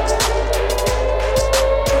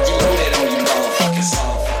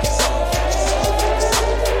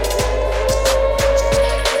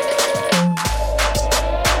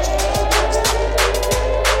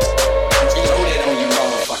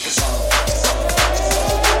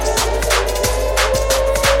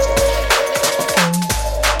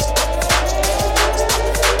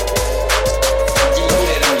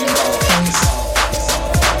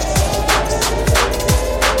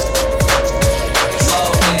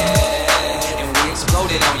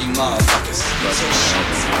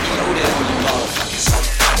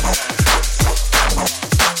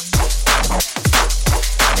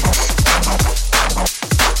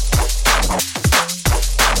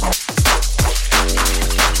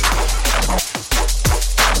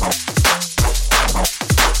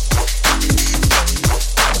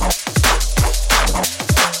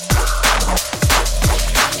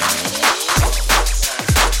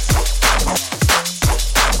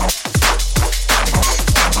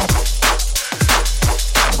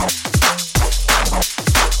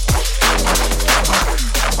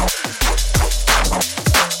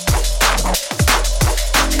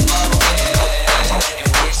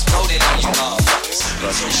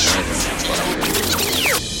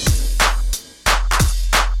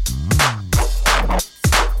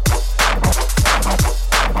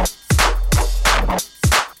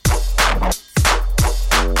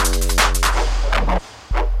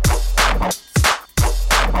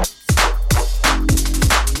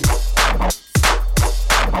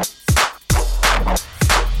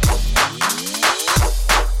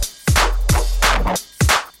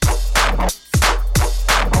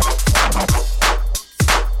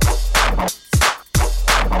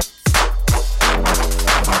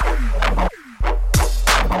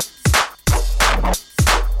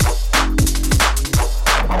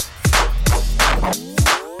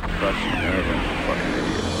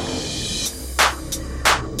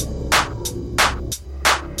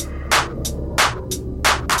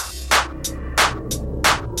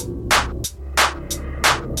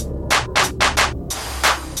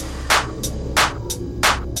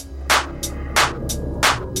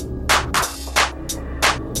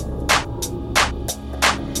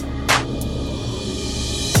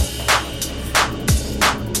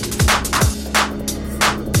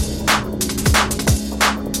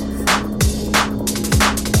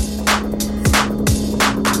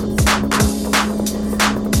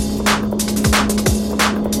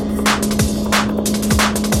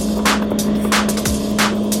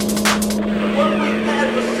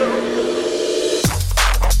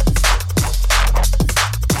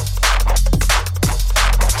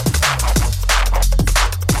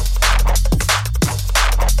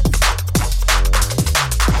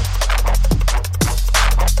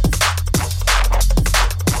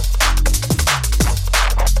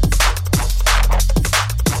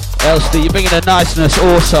 Elster, you're bringing the niceness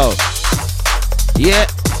also. Yeah.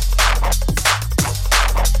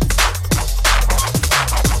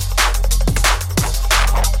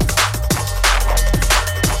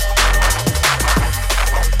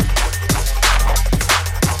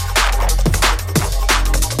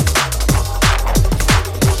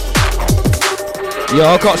 Yo,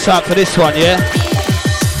 I got something for this one, yeah?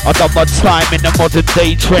 I done my time in the modern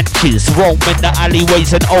day trenches, roaming the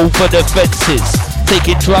alleyways and over the fences,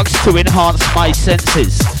 taking drugs to enhance my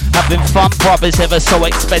senses, having fun, brothers ever so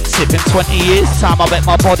expensive. In 20 years time I bet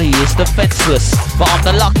my body is defenseless, but I'm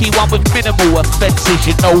the lucky one with minimal offences.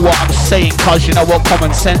 You know what I'm saying, cause you know what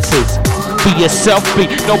common sense is. Be yourself, be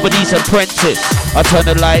nobody's apprentice. I turn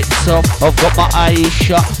the lights off, I've got my eyes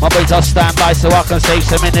shut, my brains on standby so I can save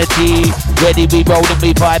some energy. Ready, we rolling,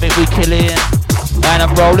 we vibing, we killing. And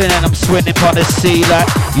I'm rolling and I'm swimming upon the sea like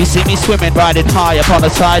you see me swimming, riding high upon the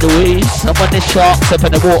tidal waves. And when the sharks up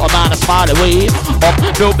in the water, man, I smile away. I'm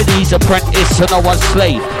nobody's apprentice and no one's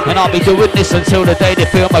slave, and I'll be doing this until the day they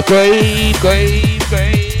fill my grave, grave,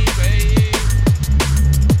 grave.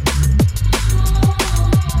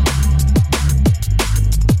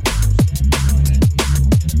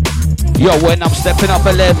 Yo, when I'm stepping up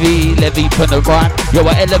a levy put the rhyme. Yo,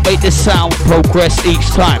 I elevate the sound, progress each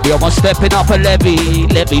time. Yo, I'm stepping up a levy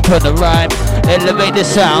put the rhyme. Elevate the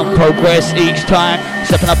sound, progress each time.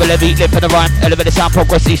 Stepping up a levy, lift in the rhyme. Elevate the sound,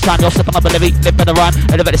 progress each time. You're stepping up a levy, lift in the rhyme.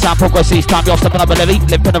 Elevate the sound, progress each time. You're stepping up a levy,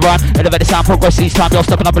 lift in the rhyme. Elevate the sound, progress each time. You're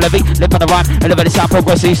stepping up a levy, lift in the rhyme. Elevate the sound,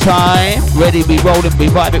 progress each time. Ready, we rolling, we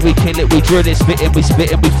vibe it, we kill it, we drill it, spitting, we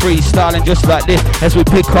freestyling just like this. As we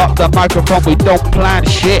pick up the microphone, we don't plan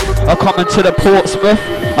shit. I coming to the Portsmouth,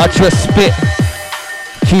 I just spit.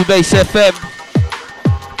 QBASE FM,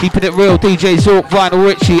 keeping it real. DJ Zork, Vinyl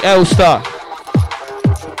Richie, Elster.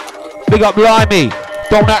 Big up Limey,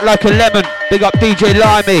 don't act like a lemon. Big up DJ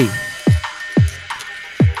Limey.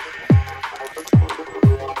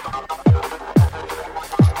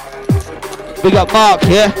 Big up Mark,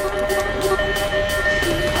 yeah?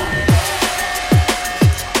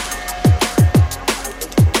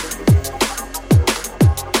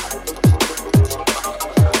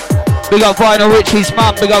 Big up Vinyl Richie's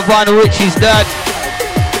mum, big up Vinyl Richie's dad.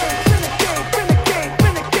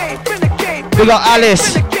 Big up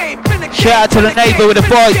Alice. Shout out to the neighbour with the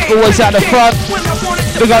bike, always at the front.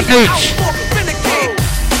 Big up Nooch.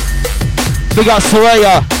 Big up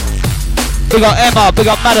Soraya. Big up Emma, big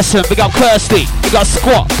up Madison, big up Kirsty, big up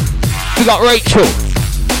Squat, big up Rachel.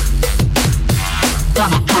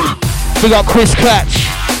 Big up Chris Catch.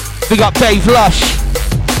 Big up Dave Lush.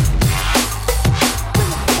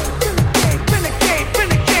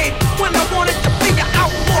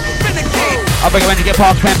 I recommend you get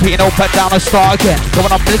past Campy and open down and start again.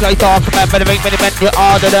 Going up to the great dark man, better make many men, you're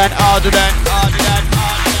harder than.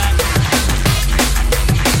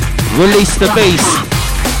 Release the bass.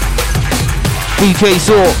 DJ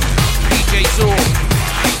Zork.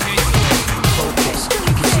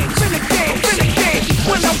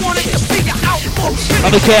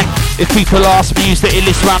 And again, if people ask me, use the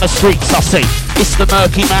illest round the streets, I say, it's the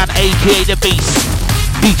Murky Man, aka the Beast.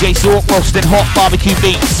 DJ Zork roasting hot barbecue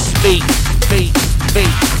beats. Beat.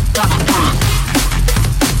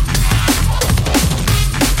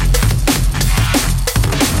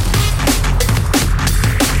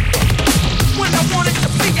 When I wanted to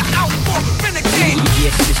figure out for a renegade.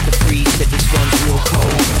 Yes, it's the freeze, but this one's real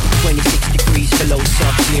cold. 26 degrees below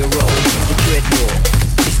sub-zero. The dreadnought,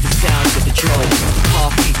 it's the sound of the drone.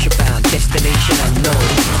 Half future bound, destination unknown.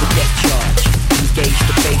 The depth charge, engage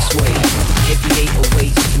the base wave. Heavy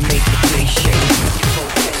 808s to make the place shake.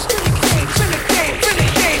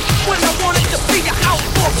 When I wanted to be an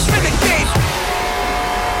outlaw, renegade.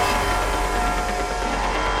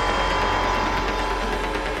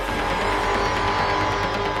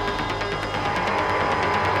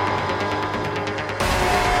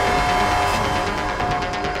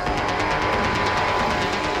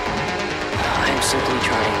 I'm simply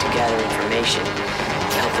trying to gather information to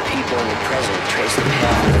help the people in the present trace the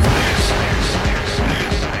path of the virus.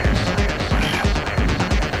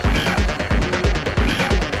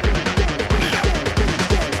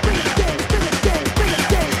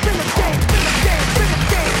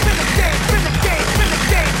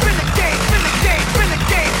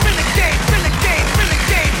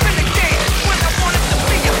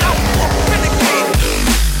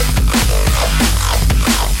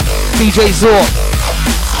 DJ Zork,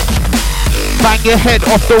 bang your head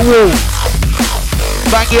off the wall,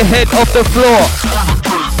 bang your head off the floor.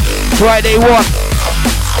 Friday 1,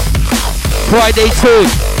 Friday 2,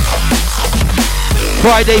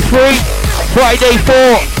 Friday 3, Friday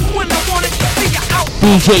 4.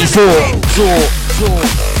 DJ Zor.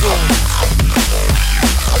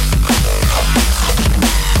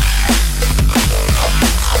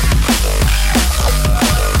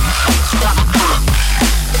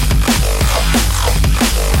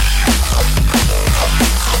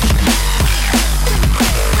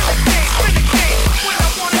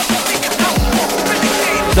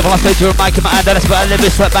 The last page of Mike and my hand, that's about a little bit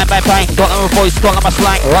like bang, bang, bang. Got on my voice, got on my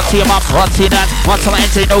slang. Run to your mum, run to your nan. Run to my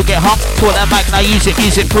enter, don't get hung. Talk that mic, now use it,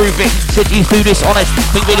 prove it. Said you do this honest.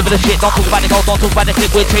 Think really for the shit, don't talk about the gold, don't talk about the clip.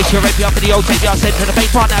 We'll chase your rape, you up for the old tape. I said to the fake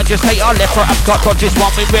part now, just take our left, right, I've got just one.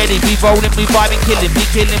 We ready, we rolling, we vibing, killing, we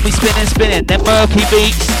spinning. Then murky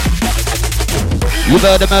beats. You've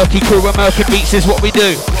heard the murky crew, and murky beats is what we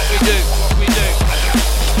do.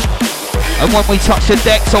 And when we touch the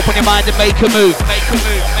decks, open your mind and make a move. I'm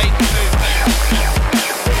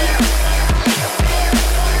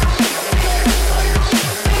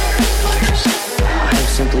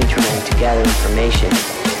simply trying to gather information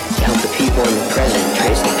to help the people in the present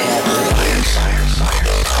trace the path of the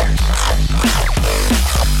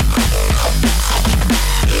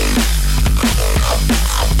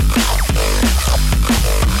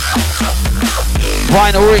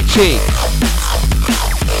Vinyl Richie.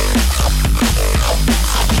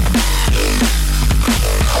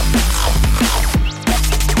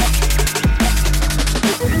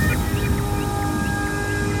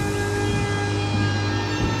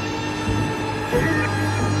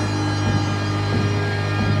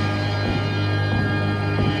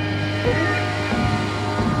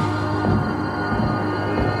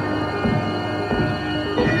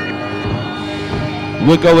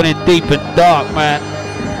 We're going in deep and dark, man.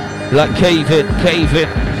 Like cave in.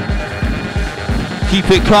 Keep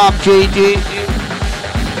it calm, JG.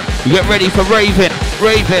 You get ready for raving.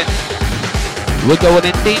 We're going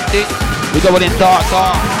in deep. We're going in dark.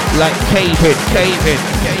 Like cave in.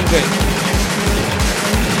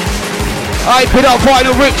 I put up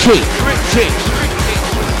Vinyl Richie.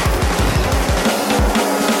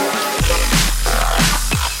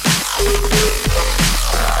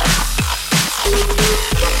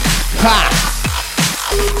 Ha!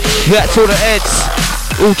 Shout to the heads,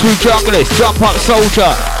 all true junglers, jump up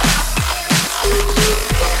soldier.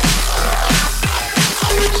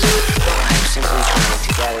 I'm simply trying to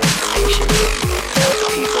gather information to help the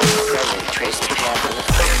people in the present trace the path of the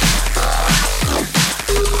fire.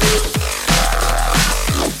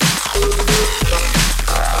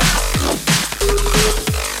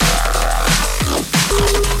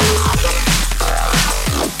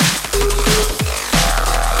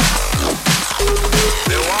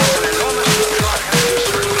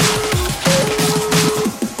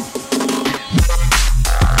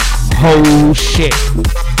 Oh shit.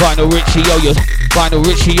 Vinyl Richie,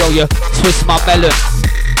 yo, you twist my melon.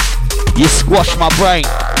 You squash my brain.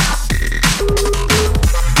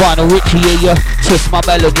 Vinyl Richie, yeah, you twist my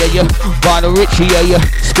melon, yeah, you. Vinyl Richie, yeah, you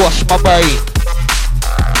squash my brain.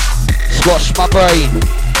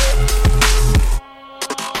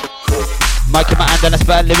 Mike in my hand and that's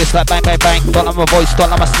bad lyrics like bang, bang, bang. Don't have my voice, don't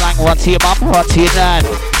have my slang. Run to your mum, run to your nan.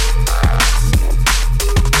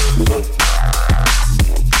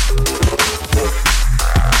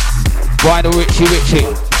 Vinyl Richie.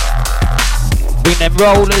 Bring them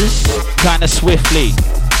rollers kinda swiftly.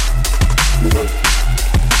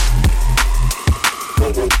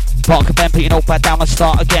 Parker Ben, put your notepad down and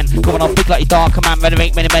start again. Going on big like your darker man,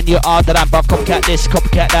 renovate many men, you're harder than bruv. Copycat this,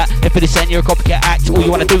 copycat that. If it is then you're a copycat act. All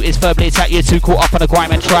you wanna do is verbally attack, you're too caught up on a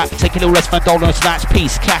grime and trap. Take a little less than dollar and snatch.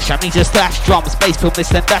 Peace, cash, amnesia, stash, drums, bass, film,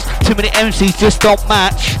 this and dash. Too many MCs just don't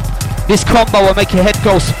match. This combo will make your head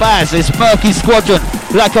go spaz. It's Murky Squadron,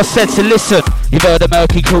 like I said, so listen. You've heard the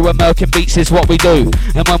Murky crew and Murky beats is what we do.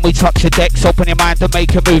 And when we touch the decks, open your mind and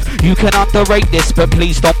make a move. You can underrate this, but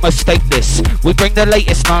please don't mistake this. We bring the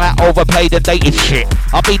latest, none of that overplayed and dated shit.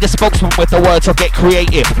 I'll be the spokesman with the words, I'll get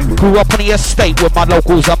creative. Grew up on the estate with my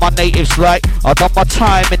locals and my natives, like I've done my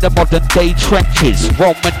time in the modern day trenches,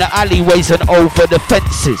 roaming the alleyways and over the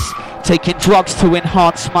fences, taking drugs to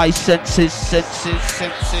enhance my senses.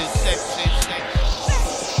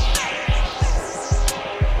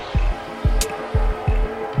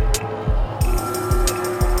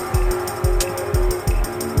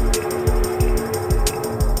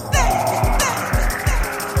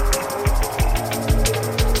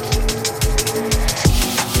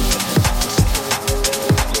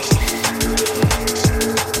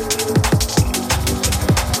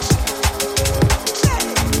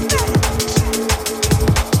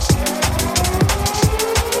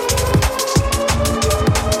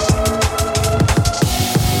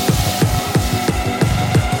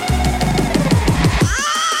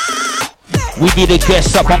 We need a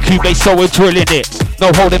guest up on QBASE, so we're drilling it.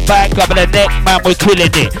 No holding back, grabbing the neck, man, we're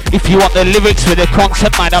killing it. If you want the lyrics with the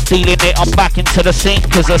content, man, I'm dealing it. I'm back into the scene,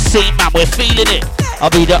 cause the scene, man, we're feeling it.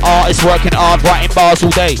 I'll be the artist working hard, writing bars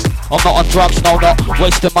all day. I'm not on drugs, no, not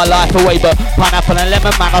wasting my life away. But pineapple and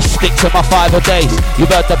lemon, man, I stick to my 5 a day.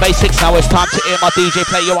 You've heard the basics, now it's time to hear my DJ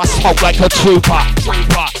play. Yo, I smoke like a trooper.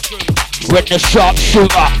 Red the sharp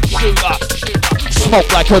shooter.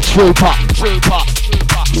 Smoke like a trooper.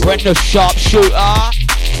 Red the sharp shooter.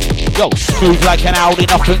 Yo, smooth like an Audi,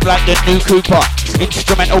 nothing like the new Cooper.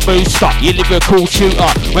 Instrumental booster, your lyrical tutor.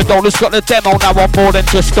 When Dolar's got the demo, now I'm more than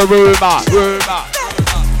just a rumour.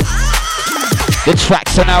 The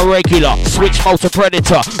tracks are now regular, switch mode to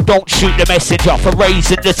predator. Don't shoot the messenger for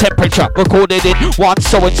raising the temperature. Recorded in one,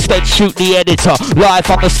 so instead shoot the editor. Live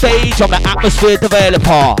on the stage, I'm the atmosphere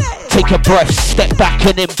developer. Take a breath, step back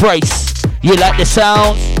and embrace. You like the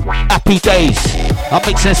sound? Happy days. I'm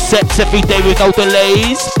mixing sets every day with no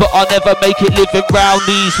delays, but I never make it living round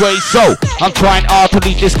these ways. So I'm trying hard to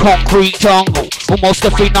leave this concrete jungle. Almost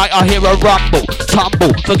every night I hear a rumble,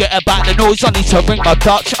 tumble. Forget about the noise, I need to ring my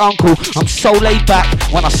Dutch uncle. I'm so laid back,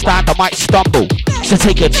 when I stand I might stumble. So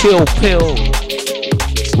take a chill pill.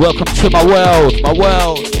 Welcome to my world, my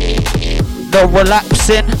world. No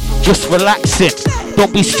relapsing, just relaxing.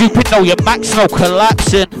 Don't be stupid, no, your max, no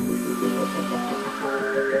collapsing.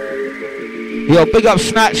 Yo, big up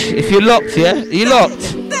Snatch, if you're locked, yeah? Are you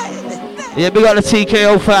locked? Yeah, big up the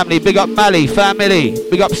TKO family, big up Mally, family,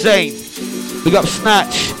 big up Zane, big up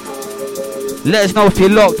Snatch. Let us know if you're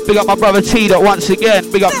locked. Big up my brother T Dot once again,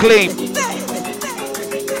 big up Gleam.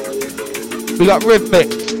 Big up Rhythmic,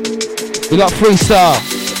 big up Freestyle,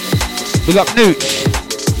 big up Nooch.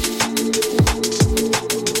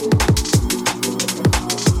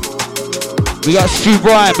 We got Stu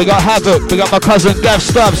Bryan, we got Havoc, we got my cousin Gav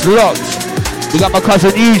Stubbs, locked. We got my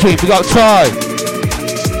cousin Eugene, we got Ty.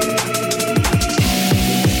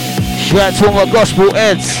 Shout out to all my gospel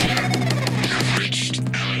heads.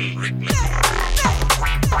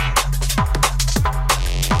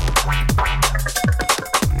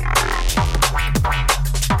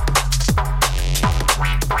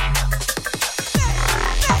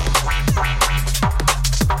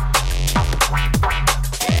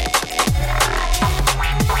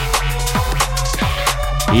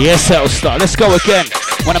 Yes, that'll start. Let's go again.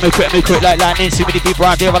 When I move quick like lightning. See many people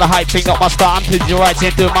around here on the hype thing, not my start. I'm putting the right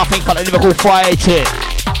in, doing my thing, call it Liverpool fighting.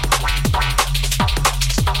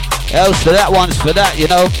 Else for that one's for that, you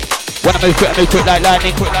know. When I move quick like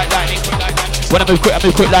lightning. When I move quick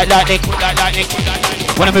like lightning.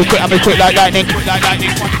 When I move quick like lightning.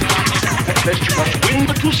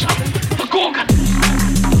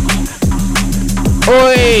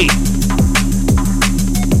 Oi!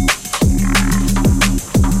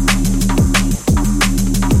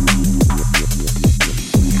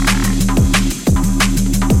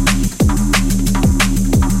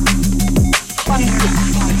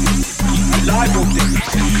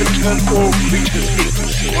 Turn all creatures into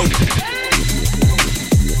smoke.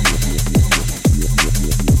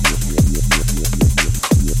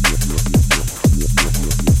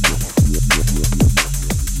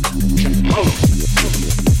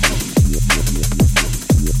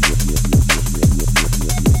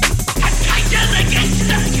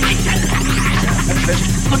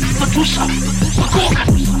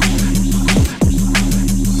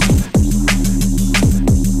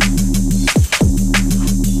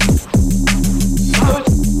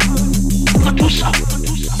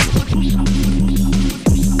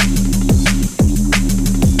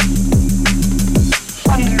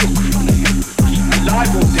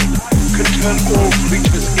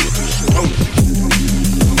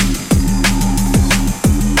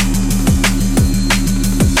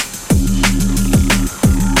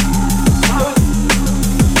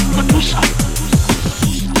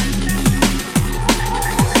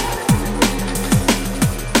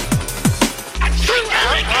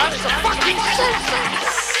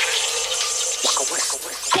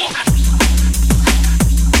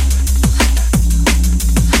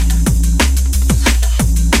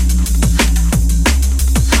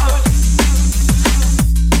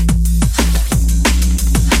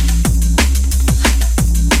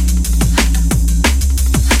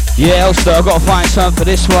 Yeah, Elster, I've got to find something for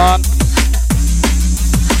this one.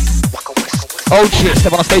 Oh shit,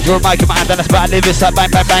 step on the stage with a mic in my hand, and that's about to live this like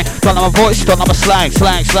bang, bang, bang. Don't know my voice, don't know my slang.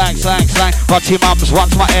 One to your mums, one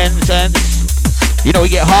to my ends. You know we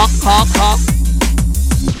get honk.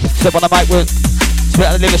 Step on the mic with, spit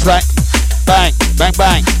out the lyrics like bang, bang,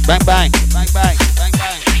 bang, bang, bang, bang, bang, bang,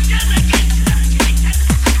 bang.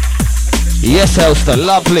 Yes, Elster,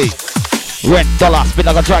 lovely. Rent dollar, spit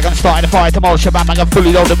like a dragon, starting a fire tomorrow. Shabam, I'm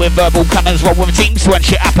fully loaded with verbal cannons. Roll with teams when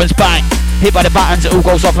shit happens, bang. Hit by the buttons, it all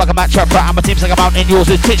goes off like a match up pattern. My team's like a mountain, yours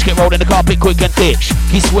is pitch. Get rolled in the carpet quick and ditch.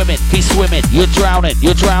 Keep swimming, you're drowning,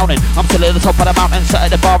 I'm still at the top of the mountain, sat at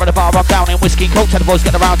the bar I'm downing. Whiskey, coke, and the boys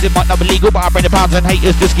get around. It might not be legal, but I bring the pounds and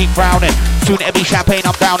haters just keep frowning. Soon it'll be champagne,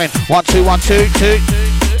 I'm downing. 1, 2, 1, 2, 2.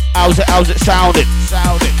 How's it sounding?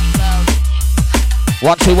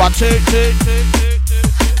 1, 2, 1, 2, 2.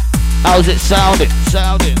 How's it sounding?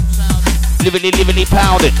 Lively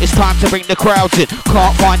pounding. It's time to bring the crowds in.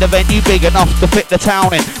 Can't find a venue big enough to fit the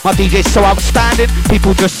town in. My DJ's so outstanding,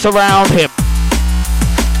 people just surround him.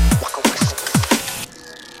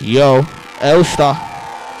 Yo, Elster.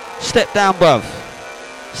 Step down, bruv.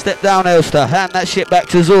 Step down, Elster. Hand that shit back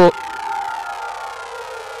to Zork.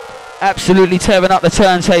 Absolutely tearing up the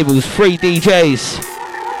turntables. 3 DJs.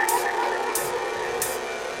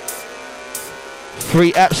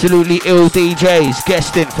 3 absolutely ill DJs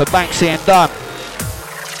guesting for BANKSY&DUNN.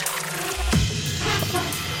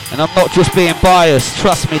 And I'm not just being biased,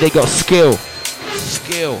 trust me, they got skill.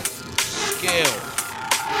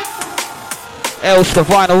 Elster,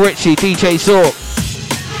 Vinyl Richie, DJ Zork.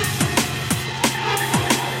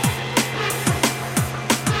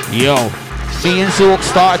 Yo, me and Zork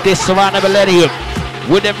started this around the millennium.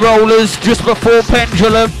 With them rollers just before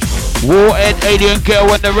Pendulum. Warhead, Alien Girl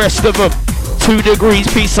and the rest of them. 2 degrees,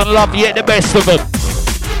 peace and love, yeah, the best of them.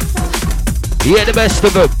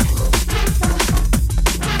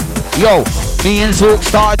 Yo, me and Zork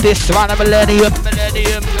started this around the millennium.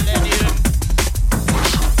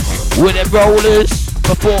 With them rollers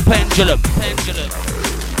before Pendulum.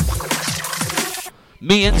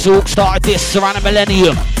 Me and Zork started this around the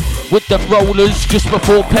millennium. With the rollers just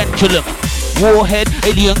before Pendulum. Warhead,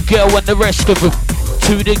 Alien Girl and the rest of them.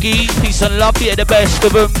 2 degrees, peace and love, yeah, the best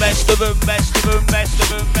of them.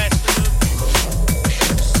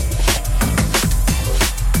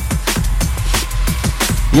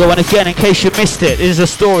 Yo, and again, in case you missed it, here's a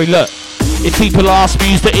story, look. If people ask me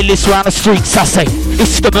who's the illest round the streets, I say,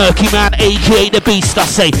 it's the Murky Man, aka the Beast, I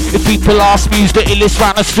say. If people ask me who's the illest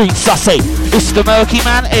round the streets, I say, it's the Murky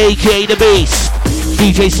Man, aka the Beast.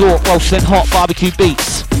 DJ Zork roasting hot barbecue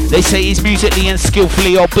beats. They say he's musically and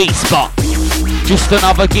skillfully obese, but just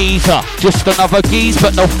another geezer,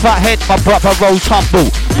 but no fathead, my brother rolls humble.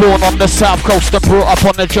 Born on the south coast and brought up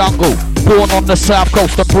on the jungle. Born on the south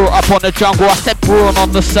coast and brought up on the jungle. I said born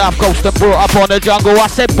on the south coast and brought up on the jungle. I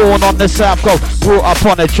said born on the south coast, brought up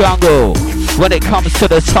on the jungle. When it comes to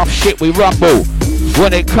the tough shit, we rumble.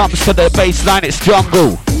 When it comes to the baseline, it's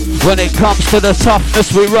jungle. When it comes to the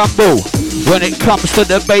toughness, we rumble. When it comes to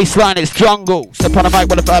the baseline, it's jungle. Step on the mic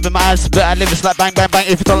with a verb in my hands. Better live it's like bang, bang, bang.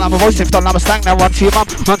 If you don't like my voice, if you don't like my slang, now run to your mum,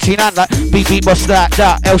 run to your nan. Like beat, what's that?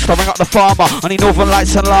 Elster, ring up the farmer. I need northern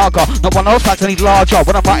lights and lager. Not one else like I need larger.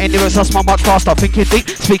 When I'm writing lyrics, I smile much faster. Thinking deep,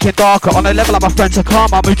 speaking darker. On a level like my friends are calm.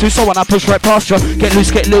 I move too slow when I push right past you. Get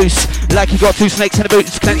loose. Like you got 2 snakes in the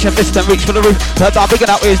boots. Clench your fist and reach for the roof. Heard that I'm big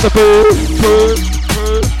enough, here's the boo.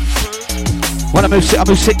 When I move, I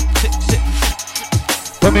move sick.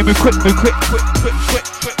 When we move quick.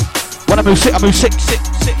 When I move sick, I move sick.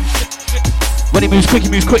 When he moves quick,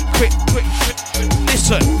 quick.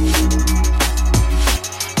 Listen.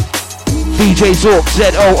 DJ Zork,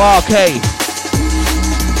 Z-O-R-K.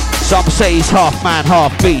 Some say he's half man,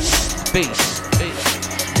 half beast.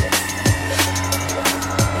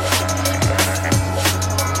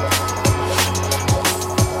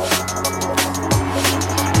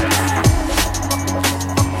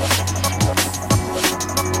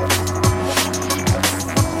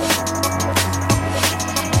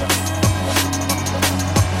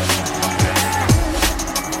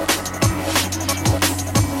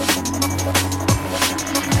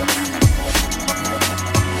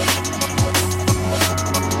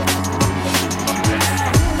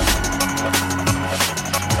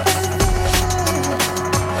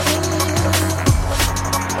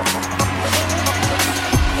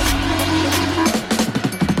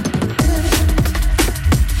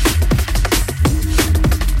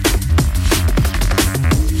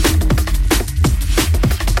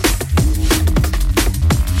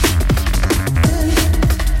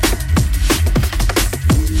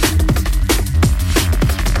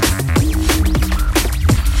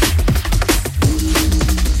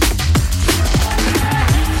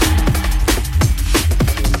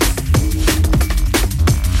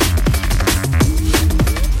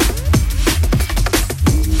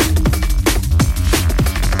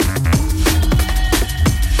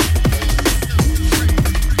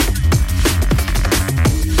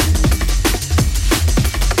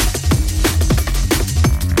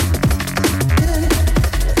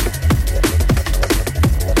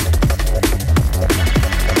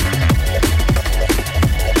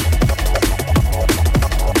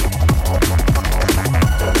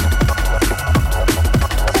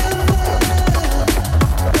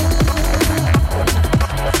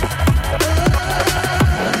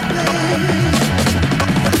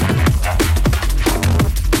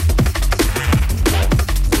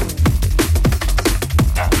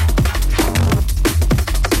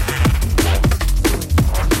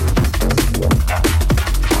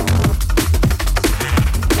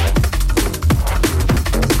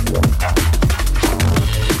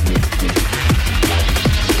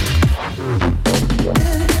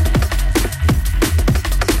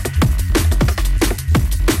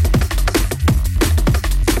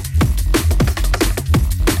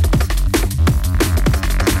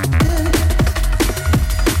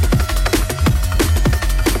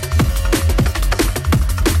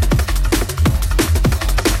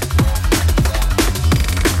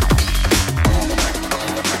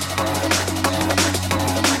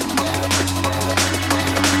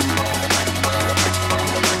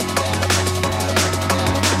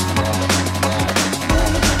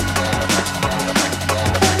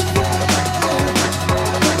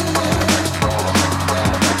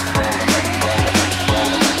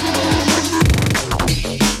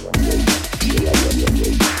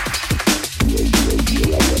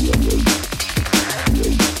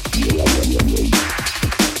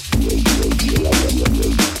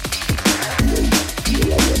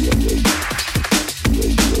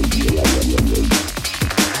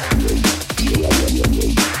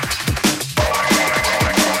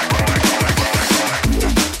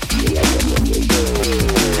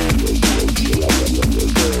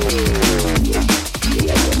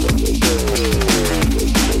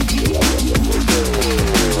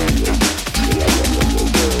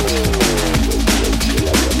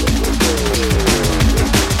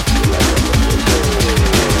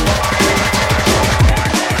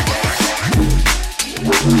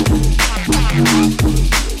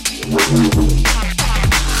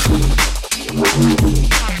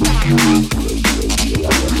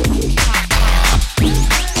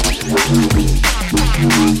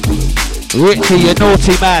 Richie, you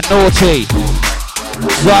naughty man, naughty.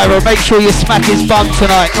 Zyra, make sure you smack his bum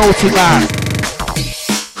tonight, naughty man.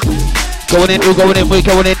 Going in, we're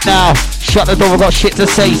going in now. Shut the door, I've got shit to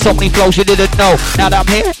say. So many flows you didn't know. Now that I'm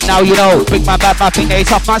here, now you know. Big man, bad man, think they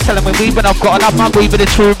tough man. Selling with weaving, I've got enough man. Weaving the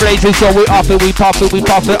true blazes, so we off it, we pop it, we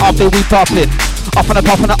pop it, off it, we pop it. Off and a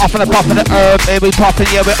pop and a off and a pop and a herb. Here we popping,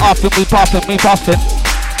 yeah, we're off it, we popping, we popping.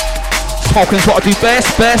 Smoking's what I do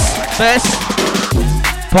best.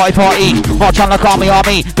 Party, march on the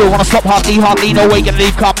army. Don't wanna stop hardly, no way gonna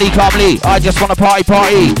leave calmly. I just wanna party,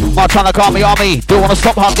 march on the army. Don't wanna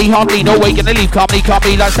stop hardly, no way gonna leave calmly.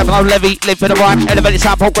 Like stepping on a levy, live in a rhyme, elevated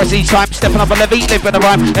sound, progress each time. Stepping up a levy, live in a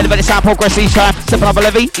rhyme, elevated sound, progress each time. Stepping up a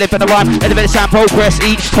levy, live in a rhyme, elevated sound, progress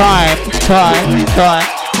each time.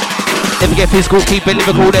 Never get physical, keep it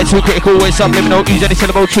lyrical, they're too critical. It's subliminal, use any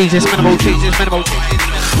syllable, cheeses, minimal.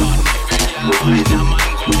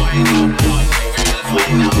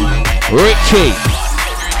 Richie.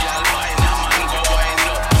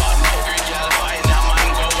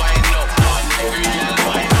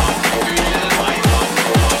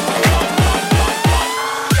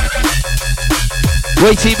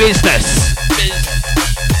 Weighty business.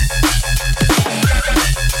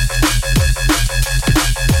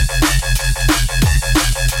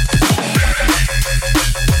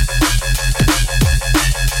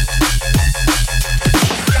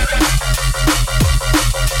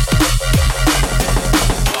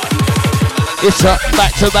 It's a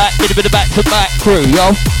back-to-back, bit of back-to-back crew,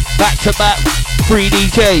 yo. Back-to-back, 3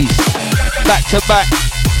 DJs.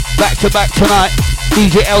 Back-to-back tonight.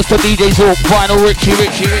 DJ Elster, DJ Zork, Vinyl, Richie.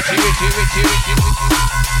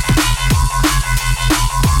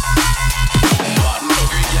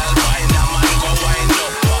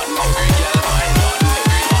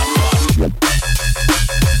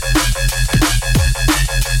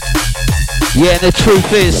 Yeah, and the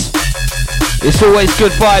truth is, it's always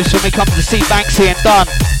good vibes when we come to see BANKSY&DUNN.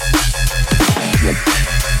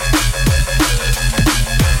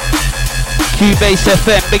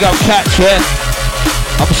 QBASEFM, big up Catch, yeah?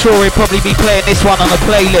 I'm sure he'll probably be playing this one on the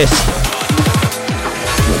playlist.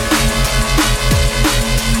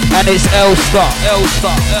 And it's L-Star.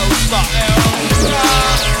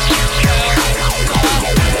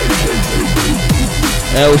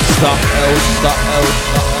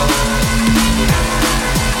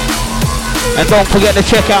 And don't forget to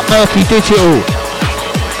check out Murky Digital.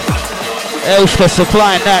 Elster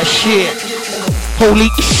supplying that shit. Holy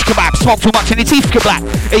kebab, smoke too much in your teeth, kablack.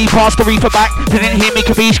 He passed the reefer back, didn't hear me,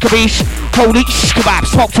 kabish. Holy kebab,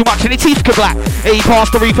 smoke too much in your teeth, kablack. He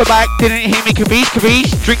passed the reefer back, didn't hear me, kabish.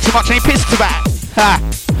 Drink too much and he pissed to back.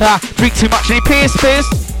 Drink too much and he piss.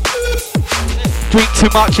 Drink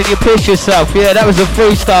too much and you piss yourself. Yeah, that was a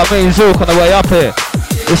freestyle, me and Zork on the way up here.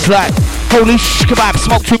 It's like, holy kebab,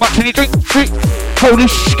 smoke too much and you drink. Holy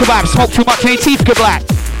kebab, smoke too much and your teeth, kablack.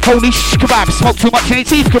 Holy kebab, smoke too much and your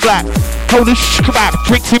teeth, kablack. Holy kebab,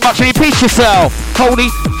 drink too much and you piss yourself. Holy.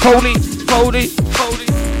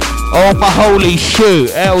 Oh my holy shoe,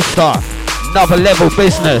 L-Star. Another level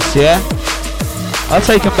business, yeah? I'll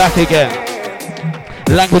take him back again.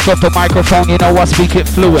 Language of the microphone, you know I speak it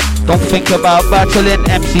fluent. Don't think about battling,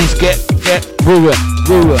 MCs get ruined.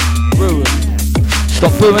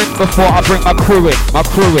 Stop booing before I bring my crew in.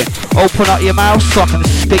 Open up your mouth so I can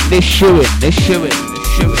stick this shoe in.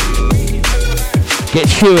 Get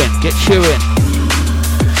chewing.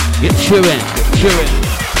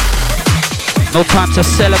 No time to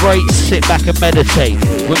celebrate, sit back and meditate.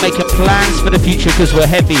 We're making plans for the future because we're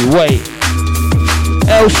heavyweight.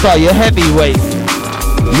 L-Star, you're heavyweight.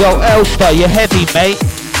 Yo, L-Star, you're heavy, mate.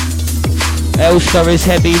 L-Star is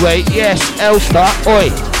heavyweight. Yes, L-Star, oi,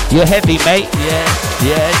 you're heavy, mate.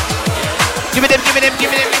 Yeah. Give me them.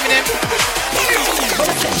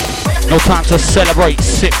 No time to celebrate,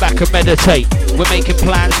 sit back and meditate. We're making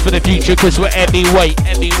plans for the future because we're heavyweight.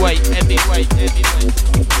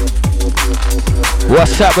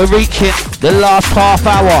 What's up? We're reaching the last half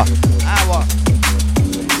hour.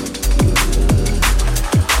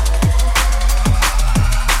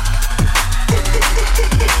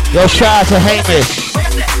 Yo, shout out to Hamish.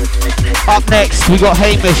 Up next, we got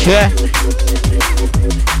Hamish, yeah?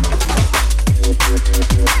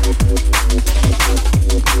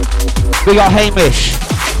 We got Hamish.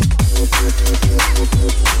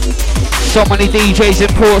 So many DJs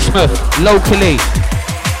in Portsmouth, locally.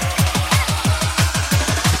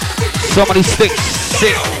 So many sick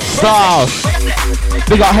stars.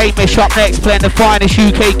 We got Hamish up next, playing the finest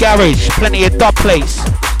UK garage. Plenty of dub plates.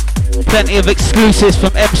 Plenty of exclusives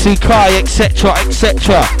from MC Kai, etc,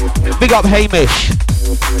 etc. Big up Hamish.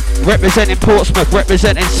 Representing Portsmouth,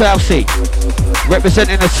 representing Southsea,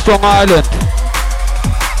 representing a strong island.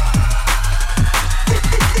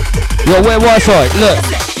 Yo, where was I? Look,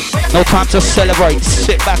 no time to celebrate,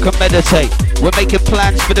 sit back and meditate. We're making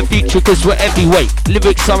plans for the future cause we're heavyweight.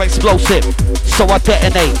 Lyrics are explosive, so I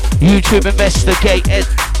detonate. YouTube investigate,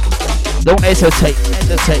 don't hesitate,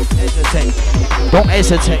 hesitate, hesitate. Don't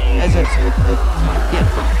hesitate, hesitate. Yeah.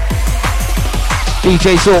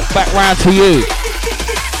 DJ Zork, back round to you.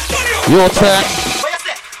 Your turn.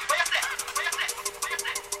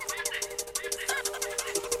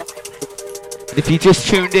 And if you just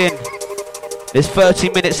tuned in, there's 30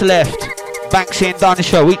 minutes left. Banksy and Dunn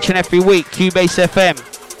show each and every week. QBASE FM.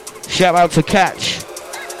 Shout out to Catch.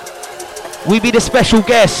 We be the special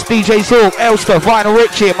guests. DJ Zork, Elster, Vinyl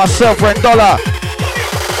Richie, and myself, Rendola.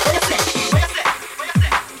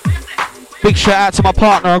 Big shout out to my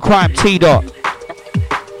partner in crime, T-Dot.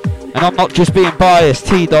 And I'm not just being biased.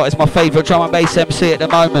 T-Dot is my favourite drum and bass MC at the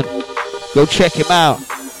moment. Go check him out.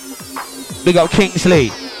 Big up Kingsley.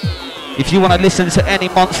 If you want to listen to any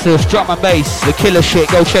monsters, drum and bass, the killer shit,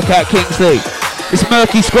 go check out Kingsley. It's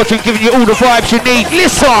Murky Squadron giving you all the vibes you need.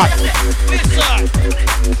 Listen!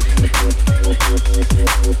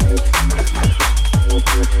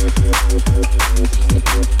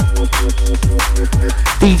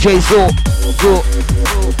 DJ Zork,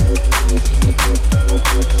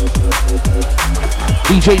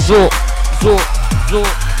 DJ Zork,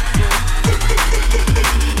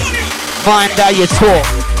 Find how you talk.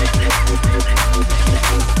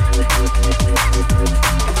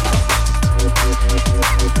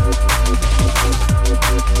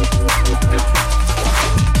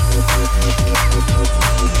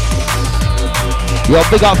 Yo,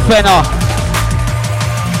 big up Fenner.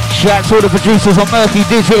 Shout out to all the producers on Murky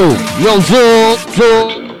Digital. Yo, Zork.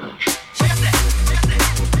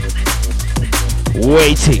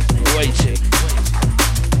 Waiting.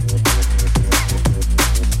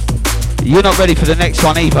 You're not ready for the next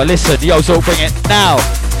one either. Listen, yo, Zork, bring it now.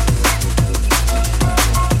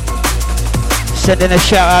 Sending a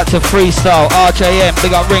shout out to Freestyle, RJM,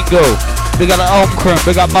 big up Ringo, big up the Home Crew,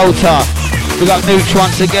 big up Motor, big up Nooch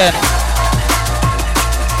once again.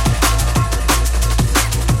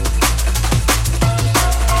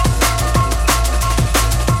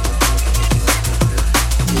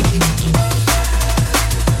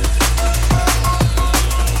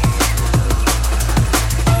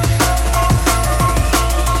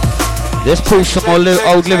 Let's pull some more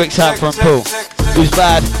old lyrics out from Paul. Who's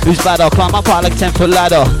bad? I'll climb up high like a 10-foot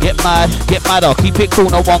ladder. Get mad, I'll keep it cool,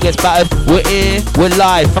 no one gets battered. We're here, we're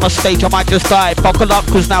live. On a stage I might just die. Buckle up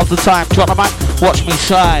cause now's the time. Drop the mic, watch me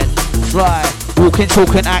slide. Walking,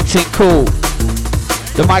 talking, acting cool.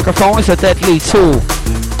 The microphone is a deadly tool.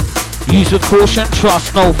 Use with caution,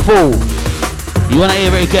 trust no fool. You wanna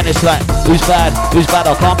hear it again, it's like, who's bad?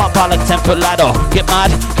 I'll climb up high like a 10-foot ladder. Get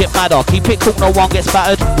mad, I'll keep it cool, no one gets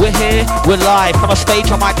battered. We're here, we're live. On a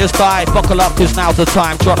stage I might just die. Buckle up cause now's the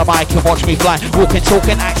time. Drop the mic and watch me fly. Walking,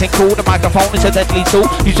 talking, acting cool. The microphone is a deadly tool.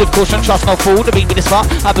 Use with caution, trust no fool. To beat me this far,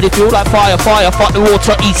 I bet it feel like fire. Fuck the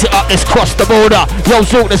water, eat it up, let's cross the border. Yo,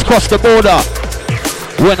 Zork, let's cross the border.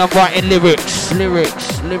 When I'm writing lyrics,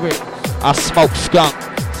 I smoke skunk.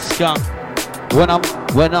 When I'm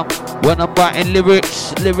writing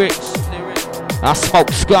lyrics, I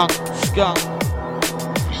smoke skunk.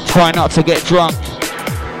 Try not to get drunk.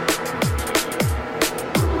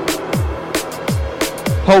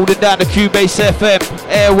 Holding down the QBASE FM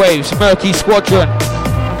airwaves, Murky Squadron.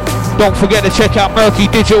 Don't forget to check out Murky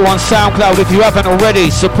Digital on SoundCloud if you haven't already.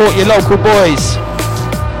 Support your local boys.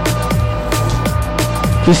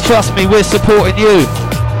 Just trust me, we're supporting you.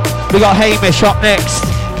 We got Hamish up next,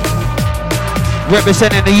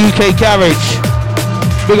 representing the UK Garage.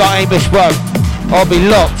 We got Hamish, bro. I'll be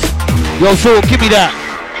locked. Yo, Zork, give me that.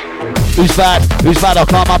 Who's bad? I'll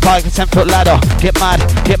climb up like a 10-foot ladder. Get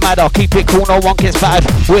mad, I'll keep it cool, no one gets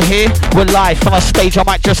battered. We're here, we're live. On a stage I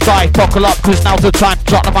might just die. Buckle up cause now's the time.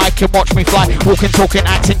 Drop the mic and watch me fly. Walking, talking,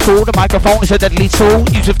 acting cool. The microphone is a deadly tool.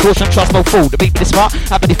 Use with caution, trust no fool. To beat me this smart,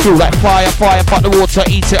 I bet it feel like fire. Fuck the water,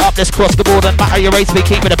 eat it up, let's cross the border. Matter your race, be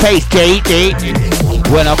keeping the pace.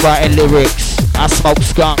 When I'm writing lyrics, I smoke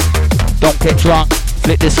skunk. Don't get drunk.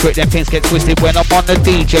 Flip the script, then things get twisted. When I'm on the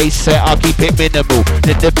DJ set, I'll keep it minimal.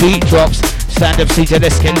 Then the beat drops, stand up, CJ,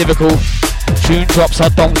 let's get lyrical. Tune drops, I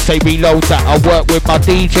don't say reload that. I work with my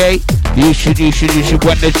DJ. You should.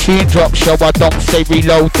 When the tune drops, show I don't say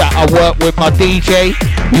reload that. I work with my DJ.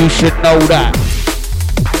 You should know that.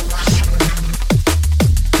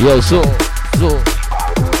 Yo, Zork.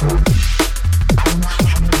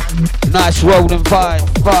 Nice rolling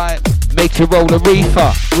vibe. Make you roll a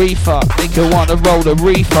reefer. Make you wanna roll a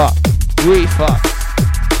reefer.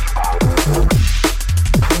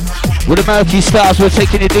 With the Murky styles, we're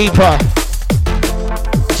taking it deeper.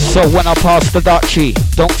 So when I pass the Dutchie,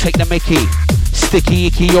 don't take the Mickey. Sticky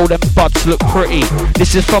icky, all them buds look pretty.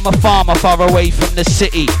 This is from a farmer far away from the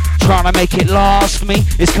city. Trying to make it last me,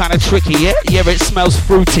 it's kinda tricky, yeah? Yeah, it smells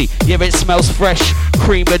fruity, yeah, it smells fresh.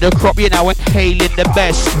 Cream of the crop, you know, inhaling the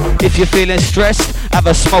best. If you're feeling stressed, have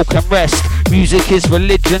a smoke and rest. Music is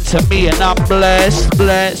religion to me and I'm blessed.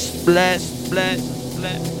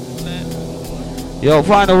 Yo,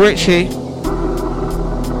 Vinyl Richie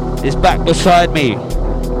is back beside me.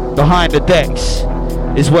 Behind the decks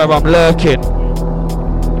is where I'm lurking.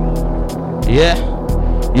 Yeah,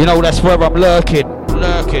 you know that's where I'm lurking.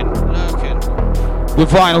 With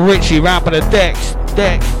Vinyl Richie round for the decks.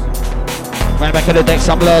 Round the back of the decks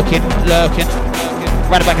I'm lurking.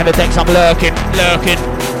 Round the back of the decks I'm lurking.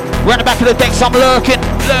 Round the back of the decks I'm lurking.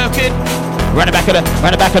 Round the back of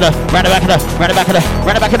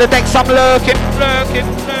the decks I'm lurking.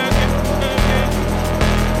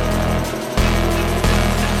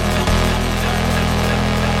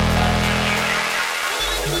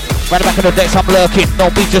 Round the back of the decks I'm lurking.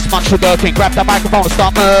 Don't be just much for lurking. Grab the microphone and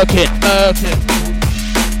start murking.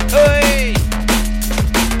 Oi.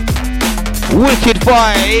 Wicked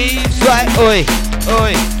vibes, right? Oi.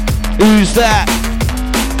 Who's that?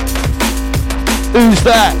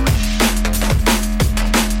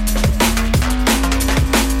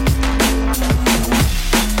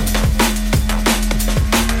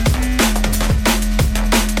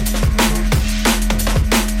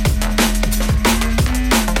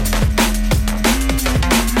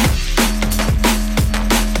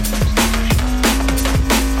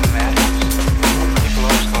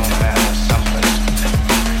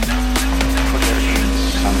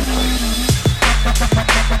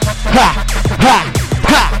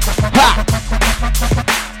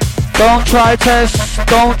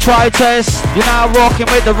 Don't try test. You're now rocking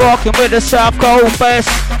with the South Coast best.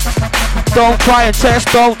 Don't try and test,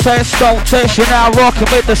 don't test. You're now rocking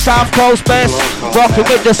with the South Coast best. Rocking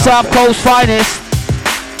with the South Coast finest.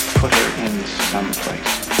 Put her in some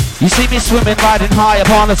place. You see me swimming, riding high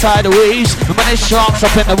upon the tidal waves. And when there's sharks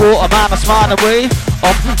up in the water, man, I smile away.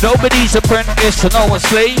 Nobody's apprentice to no one's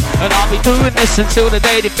slave. And I'll be doing this until the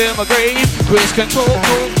day they fill my grave. Chris control.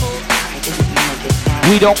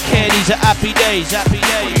 We don't care, these are happy days. What do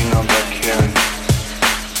you know about caring?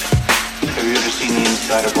 Have you ever seen the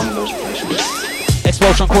inside of one of those places?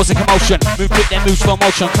 Explosion causing commotion. Move quick, then moves slow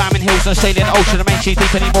motion. Climbing hills and sailing ocean. The main sheet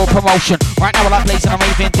deep, any more promotion. Right now I like blazing, I'm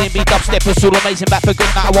raving. DnB dubstep is all amazing. Back for good,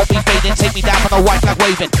 now I won't be fading. Take me down from the white flag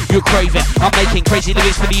waving. You're craving. I'm making crazy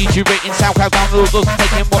lyrics for the YouTube rating. SoundCloud downloads,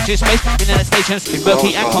 taking watches space. Internet stations,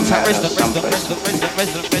 Murky and contact resident.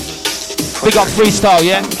 Big up freestyle,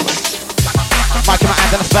 yeah? Mic in my hand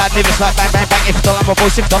and it's bad lyrics like bang bang bang. If you don't have my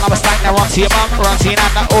voice, if you don't have a stank, now run to your mum, run to your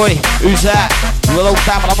nan. Oi, who's that? Roll all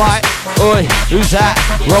down on the mic. Oi, who's that?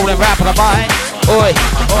 Rolling rap on the mic. Oi.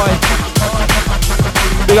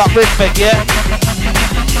 Big up rhythmic, yeah?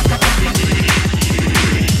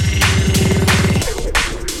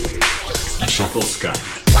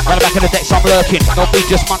 Right the back of the decks I'm lurking. Don't be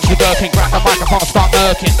just munching gherkin. Grab the microphone and start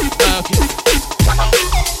murking.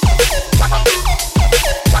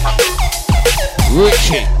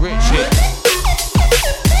 Richie.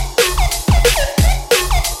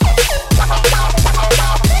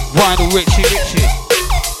 Vinyl Richie.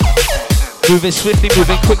 Moving swiftly,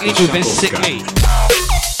 moving quickly, moving sickly.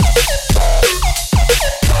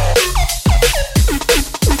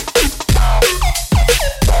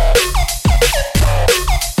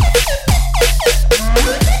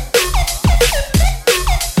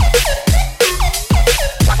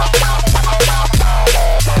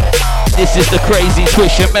 This is the crazy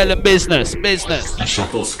Swish and Melon business.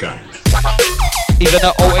 Shuffle Sky. Even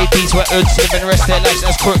the OAPs were urged to live and rest their lives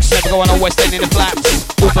as crooks. Never go on a West End in the flats.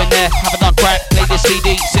 All been there, haven't done crack. Play this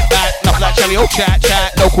CD, sit back, enough like cherry, oh chat.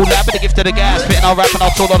 Local lab with the gift of the gas. Spitting our rap and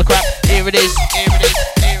I'll talk all the crap. Here it is.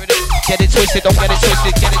 Get it twisted, don't get it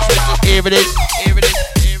twisted. Here it is.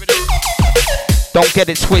 Don't get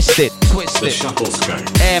it twisted. The Shuffle Sky.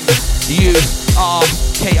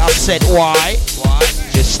 MURKY, I said why?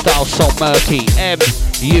 Just style so murky.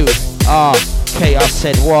 MURKY, I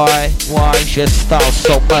said why? Just style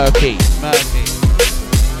so murky.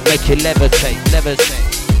 Make you levitate.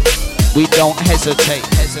 We don't hesitate.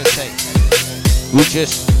 We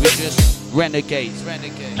just renegades.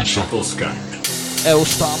 Shuffle Sky.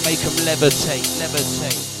 L-Star make them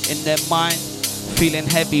levitate. In their mind, feeling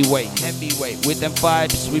heavyweight. With them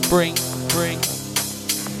vibes we bring.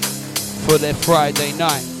 for their Friday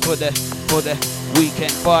night, for the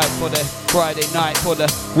weekend vibe, for the Friday night, for the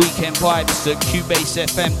weekend vibe. It's the QBASE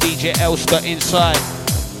FM, DJ Elster inside,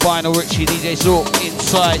 Final Richie, DJ Zork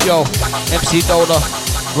inside, yo, MC Dollar,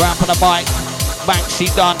 ramp on the mic,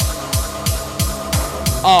 BANKSY&DUNN,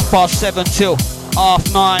 7:30 till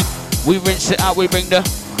 9:30, we rinse it out, we bring the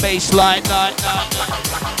bass line,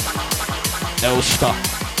 Elster.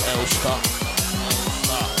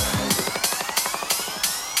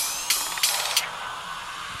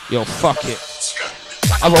 Yo, fuck it.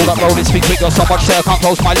 I roll up, rolling, speak quick, got so much say I can't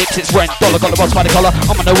close my lips, it's when Dollar got the boss by the collar,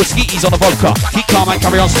 I'm on the whiskey, he's on the vodka. Keep calm and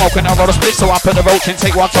carry on smoking, I roll a split, so I put the roach in,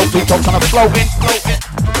 take one toke, 2 tokes, and I'm floating.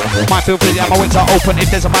 Might feel busy and my wings are open,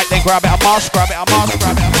 if there's a mic then grab it, I must.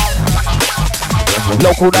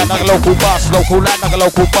 Local land like a local bus,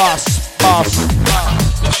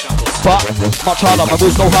 But much harder, my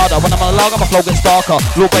rules go harder. When I'm on a log, my flow gets darker.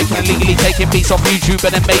 Law breaking and legally taking beats off YouTube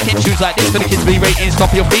and then making tunes like this for the kids to be rating.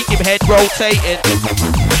 Stop your feet, keep your head rotating.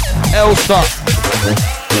 Elster.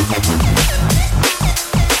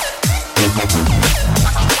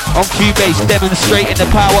 On QBASE, demonstrating the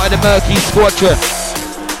power of the Murky Squadron.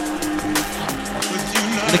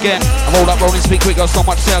 And again, I roll up, rolling, speak quick, got so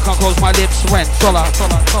much to say I can't close my lips. Rent, dollar.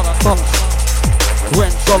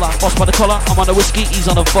 Rent, dollar, boss by the collar, I'm on the whiskey, he's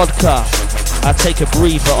on the vodka. I take a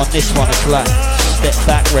breather on this one, it's like step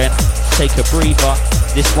back, Rent, take a breather.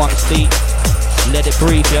 This one's deep, let it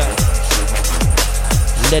breathe, yeah.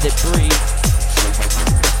 Let it breathe.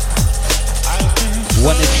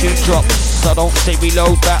 When the tune drops, I don't say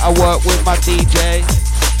reload that, I work with my DJ.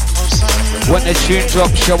 When the tune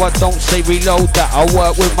drops, yo, I don't say reload that, I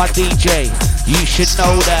work with my DJ. You should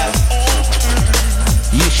know that.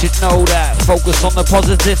 You should know that. Focus on the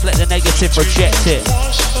positive, let the negative reject it.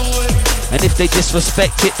 And if they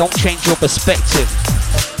disrespect it, don't change your perspective.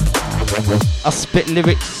 I spit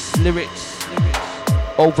lyrics,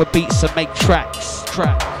 over beats and make tracks.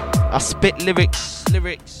 I spit lyrics,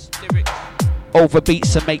 over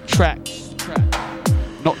beats and make tracks.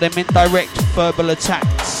 Not them indirect verbal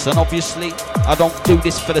attacks. And obviously, I don't do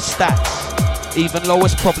this for the stats. Even though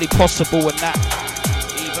it's probably possible and that.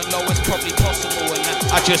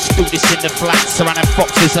 I just do this in the flats, surrounding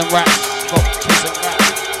foxes and rats.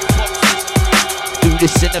 Do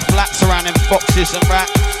this in the flats, surrounding foxes and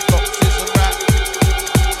rats.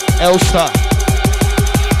 Elster.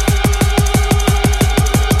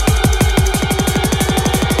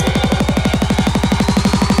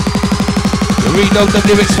 Reload the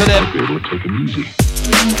lyrics for them.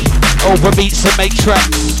 Over beats and make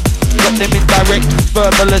tracks. Got them in direct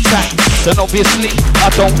verbal attacks. And obviously, I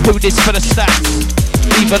don't do this for the stats.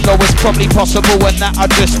 Even though it's probably possible and that I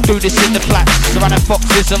just do this in the flats, surrounding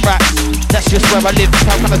foxes and rats. That's just where I live,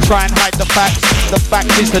 how can I try and hide the facts? The fact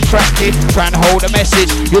is the track here, try and hold a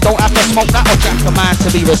message. You don't have to smoke that or jack a man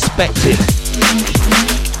to be respected.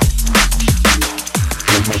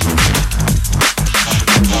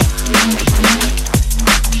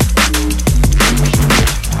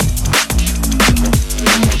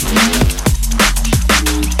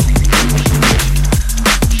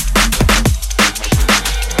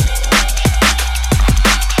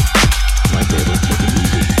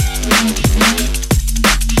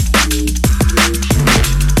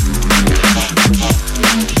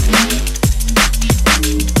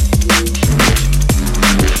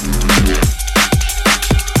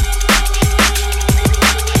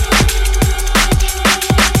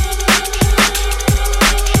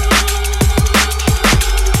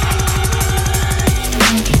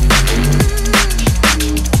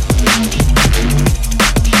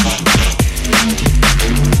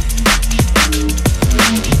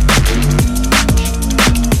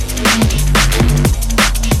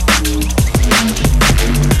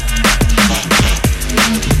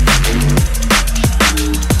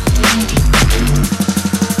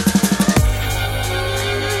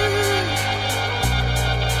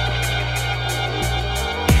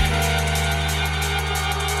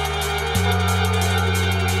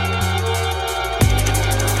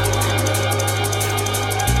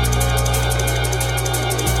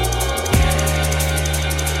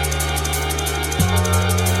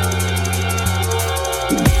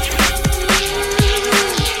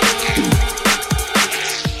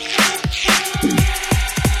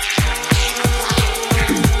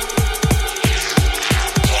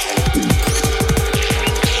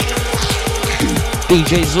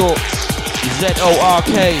 DJ Zork,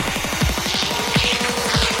 Z-O-R-K.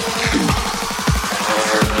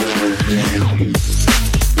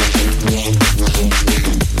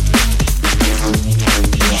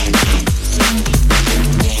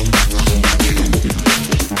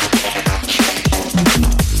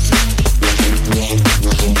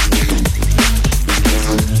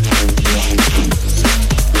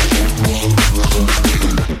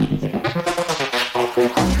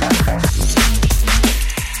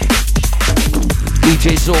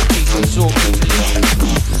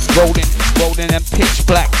 Rolling them pitch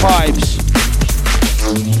black vibes.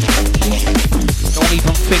 Don't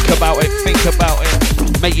even think about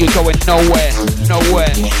it. Mate, you're going nowhere.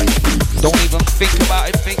 Don't even think about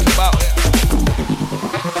it.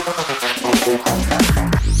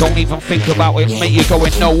 Don't even think about it, mate, you're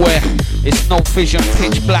going nowhere. It's no vision,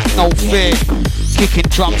 pitch black, no fear. Kicking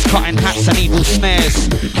drums, cutting hats and evil snares.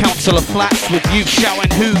 Council of flats with youth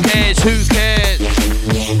shouting, who cares?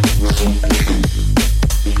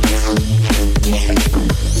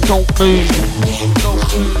 Don't move.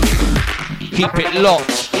 Keep it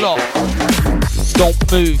locked.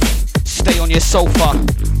 Don't move. Stay on your sofa.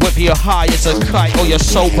 Whether you're high as a kite or you're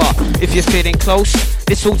sober. If you're feeling close,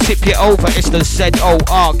 this will tip you over. It's the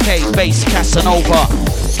ZORK bass Casanova.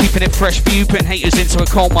 Keeping it fresh for you, putting haters into a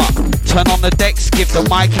coma. Turn on the decks, give the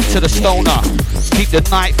mic into the stoner. Keep the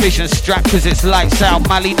night vision strapped cause it's lights out.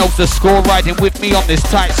 Mally knows the score, riding with me on this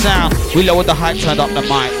tight sound. We lowered the hype, turned up the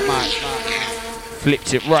mic.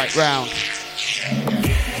 Flipped it right round.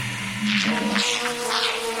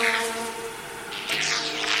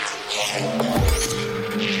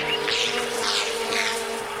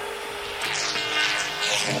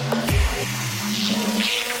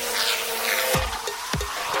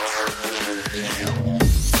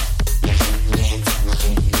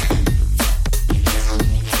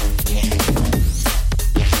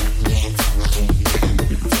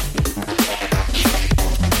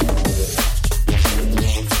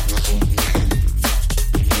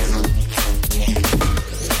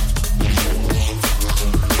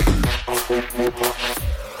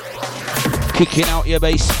 Kicking out your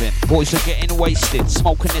basement, boys are getting wasted,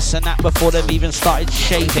 smoking this and that before they've even started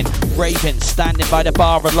shaving, raving, standing by the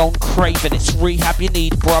bar alone craving. It's rehab you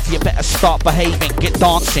need, bruv, you better start behaving, get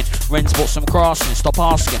dancing. Ren's bought some grassing, stop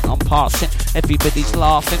asking, I'm passing. Everybody's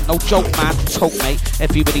laughing, no joke man, talk mate.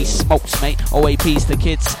 Everybody smokes mate, OAP's the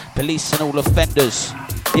kids, police and all offenders.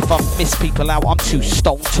 If I miss people out, I'm too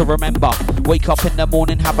stoned to remember. Wake up in the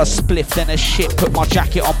morning, have a spliff, then a shit. Put my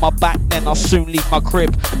jacket on my back, then I'll soon leave my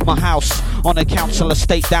crib. My house on a council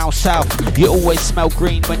estate down south. You always smell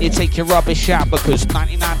green when you take your rubbish out, because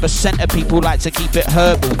 99% of people like to keep it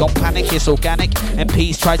herbal. Don't panic, it's organic.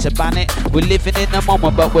 MPs try to ban it. We're living in the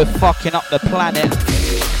moment, but we're fucking up the planet.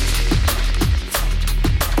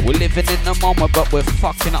 We're living in the moment, but we're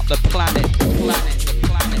fucking up the planet.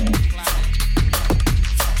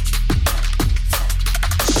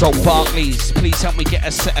 So Barclays, please help me get a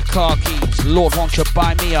set of car keys. Lord, won't you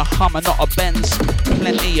buy me a Hummer, not a Benz?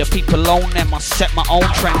 Plenty of people own them, I set my own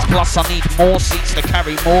trends. Plus I need more seats to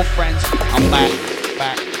carry more friends. I'm back.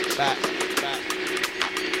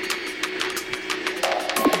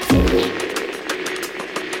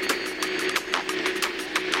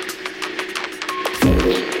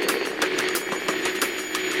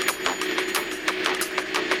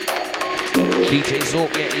 DJ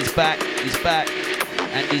Zork, yeah, he's back.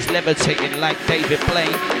 And he's levitating like David Blaine.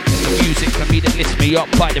 It's the music for me that lifts me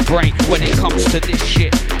up by the brain. When it comes to this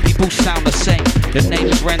shit, people sound the same. The name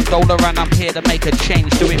is Rendola and I'm here to make a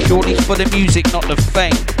change. Do it purely for the music, not the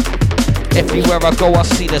fame. Everywhere I go I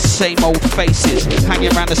see the same old faces,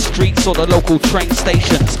 hanging around the streets or the local train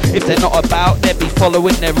stations. If they're not about, they'll be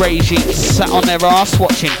following their regimes. Sat on their ass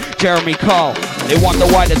watching Jeremy Carl. They wonder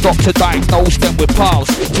why the doctor diagnosed them with piles.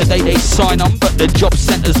 Today they sign on but the job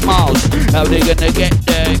centre's miles. How they gonna get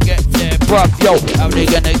there, bruv? Yo, how they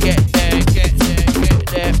gonna get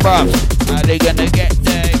there, bruv? How they gonna get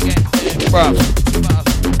there, bruv?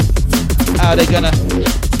 How they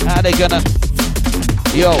gonna,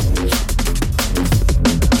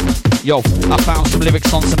 Yo, I found some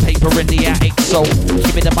lyrics on some paper in the attic, so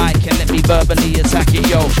give me the mic and let me verbally attack it,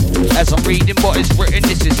 yo. As I'm reading what is written,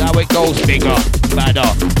 this is how it goes. Bigger, badder,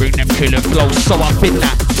 bring them killer flows. So I've been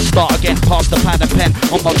that, start again, pass the pad and pen.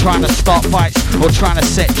 I'm not trying to start fights or trying to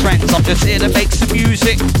set trends. I'm just here to make some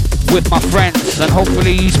music with my friends, and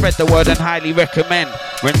hopefully you spread the word and highly recommend.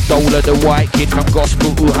 Rendola, the white kid from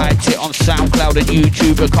Gospel who hyped it on SoundCloud and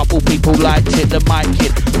YouTube. A couple people liked it. The Mike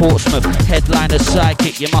kid, Portsmouth, headliner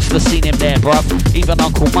psychic. You must have seen him there, bruv. Even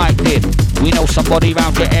Uncle Mike did. We know somebody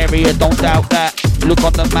around your area, don't doubt that. Look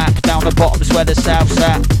on the map, down the bottom's where the south's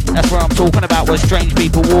at. That's where I'm talking about, where strange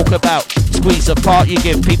people walk about. Squeeze apart, you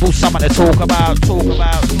give people something to talk about.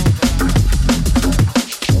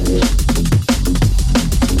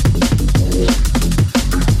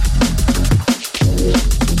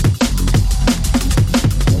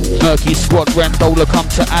 Murky squad, Rendola come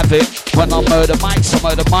to have it. When I murder mics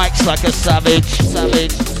like a savage.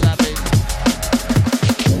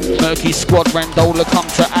 Murky squad, Rendola come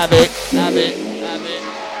to have it.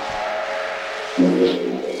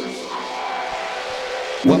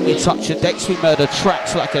 When we touch the decks, we murder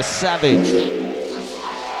tracks like a savage.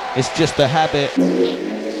 It's just a habit.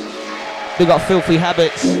 Big up Filthy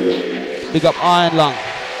Habits. Big up Iron Lung.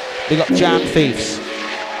 Big up Jam Thieves.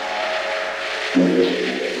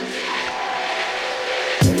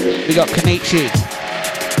 Big up Kenichi.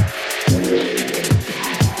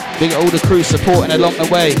 Big up all the crew supporting along the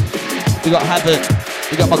way. Big up Havoc.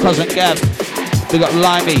 Big up my cousin Gav. Big up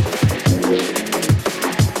Limey.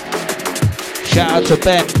 Shout out to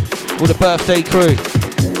Ben, all the birthday crew.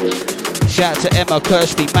 Shout out to Emma,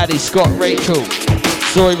 Kirsty, Maddie, Scott, Rachel,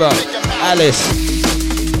 Zoira, Alice.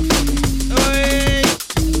 Oi.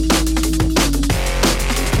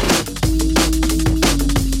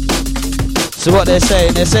 So what they're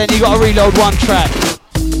saying you gotta reload one track.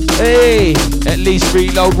 Hey, at least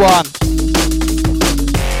reload one.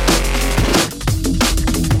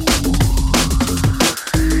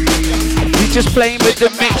 He's just playing with the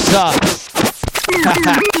mixer.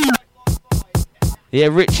 Yeah,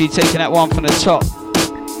 Richie taking that one from the top.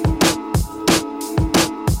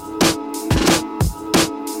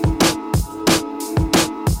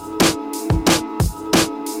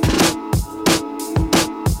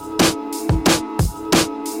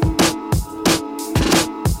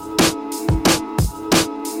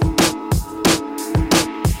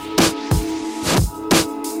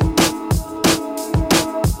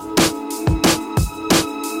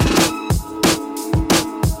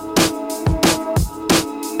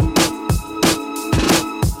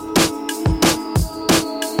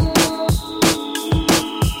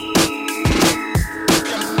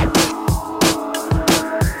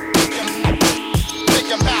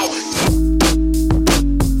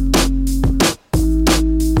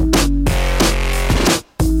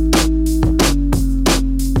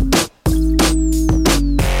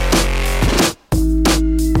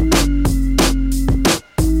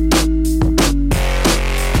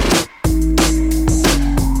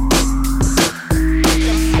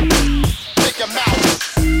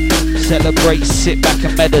 Celebrate, sit back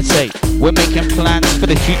and meditate. We're making plans for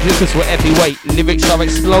the future because we're heavyweight. Lyrics are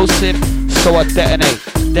explosive, so I detonate.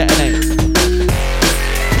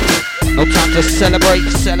 No time to celebrate.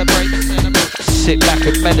 Sit back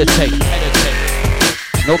and meditate.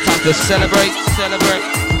 No time to celebrate.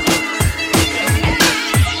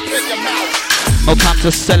 No time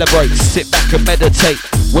to celebrate, sit back and meditate.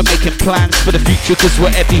 We're making plans for the future because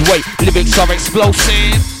we're heavyweight. Lyrics are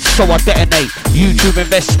explosive, so I detonate. YouTube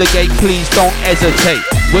investigate, please don't hesitate.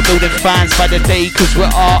 We're building fans by the day cause we're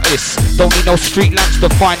artists. Don't need no street lamps to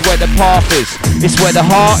find where the path is. It's where the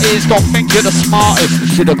heart is, don't think you're the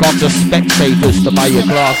smartest. Should've gone to Spectators to buy your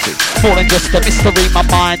glasses. More than just a mystery, my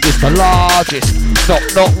mind is the largest.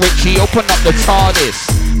 Knock Richie, open up the TARDIS.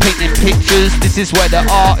 Painting pictures, this is where the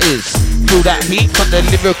art is. Feel that heat from the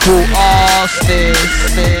lyrical artist.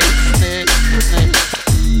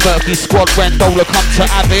 Murky squad when Dola come to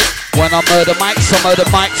have it. When I murder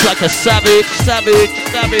mics like a savage.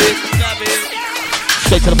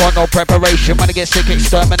 Straight to the point, no preparation. When I get sick,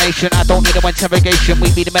 extermination. I don't need no interrogation.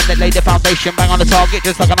 We be the men that lay the foundation. Bang on the target,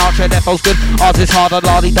 just like an archer that feels good. Ours is harder,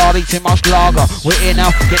 lardy-dardy, too much lager. We're here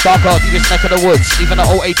now, get darker, you just neck of the woods. Even the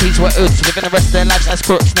old APs were hoods. Living the rest of their lives as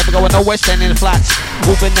crooks. Never going nowhere, staying in the flats.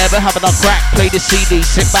 We've been never having a crack. Play the CD,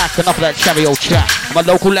 sit back, enough of that cherry old chat. My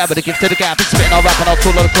local lab, the gift to the gap. It's spitting our rap and I'll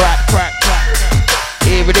tool of the crack.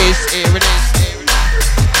 Here it is.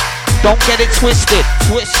 Don't get it twisted.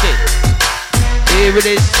 Here it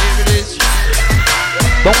is.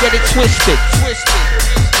 Don't get it twisted.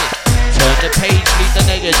 Turn the page, leave the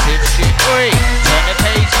negative shit. Oi. Turn the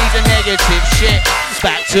page, leave the negative shit.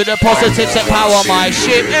 Back to the positives that power my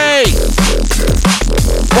shit. Hey.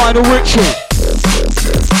 Final Richie.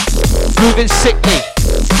 Moving sickly.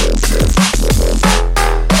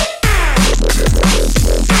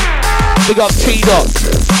 Big up T-Dot.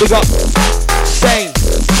 Big up Sane.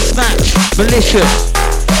 Snatch. Malicious.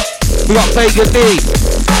 We got Vega D.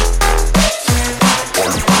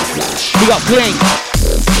 We got Kling.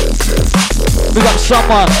 We got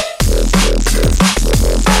someone.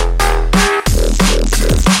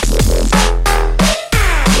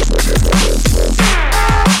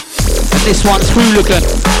 And this one's Hooligan.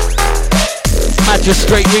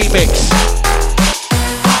 Magistrate remix.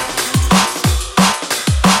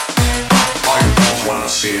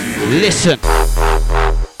 Listen.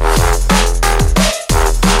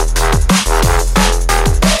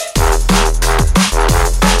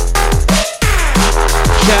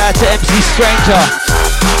 Shout out to MC Stranger.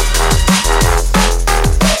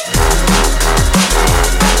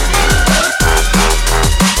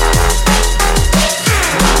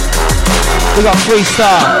 We got 3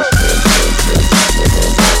 stars.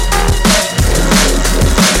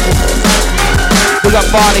 We got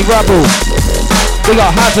Barney Rebel. We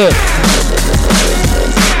got Hazard.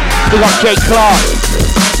 We got Jake Clark.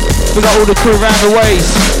 We got all the crew around the ways.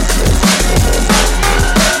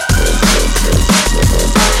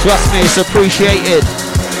 Trust me, it's appreciated.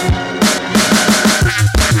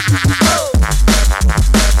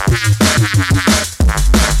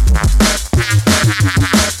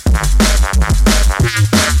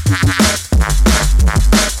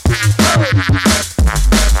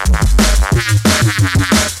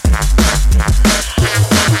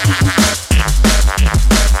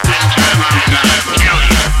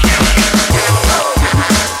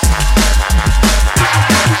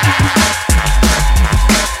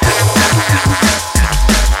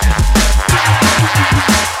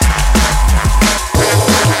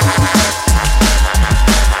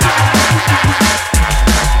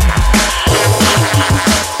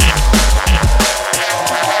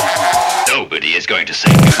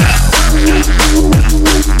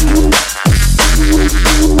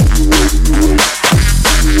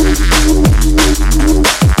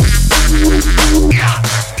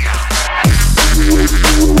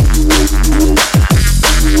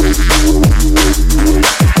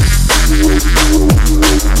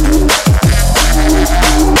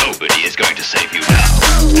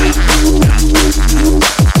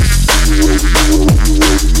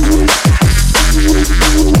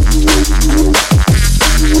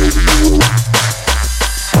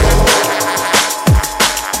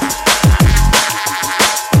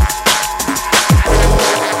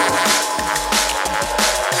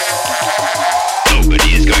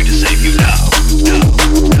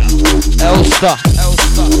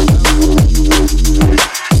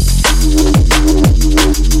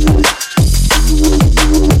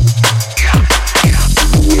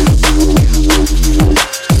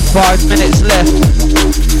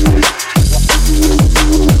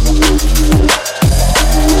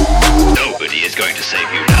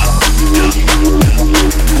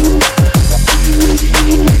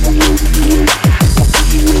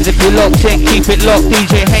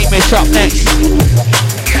 Up next,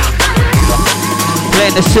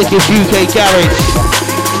 playing the sickest UK garage.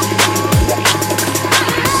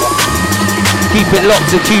 Keep it locked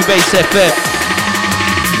to QBASEFM.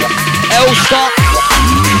 Elster.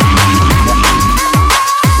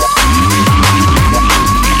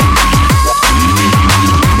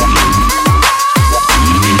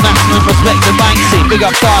 Maximum respect to Banksy. Big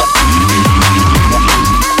up Dunn.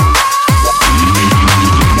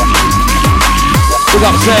 Big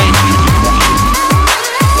up Zane.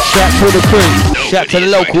 Shout to the crew. Shout to the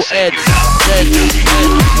local Eds.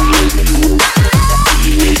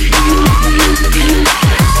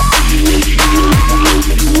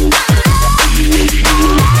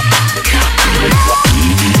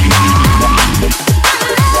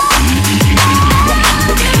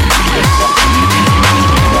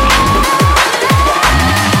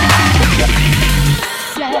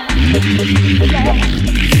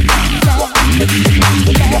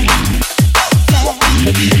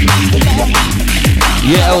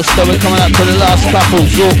 Yeah, Elster, we're coming up to the last couple.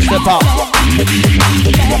 Zork, step up.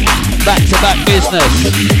 Back to back business.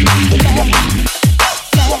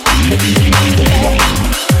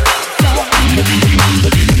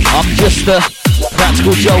 I'm just a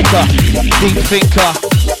practical joker, deep thinker,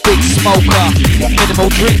 big smoker, minimal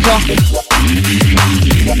drinker,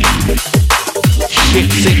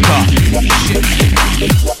 shit sinker.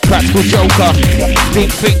 Practical joker,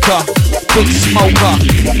 deep thinker, big smoker,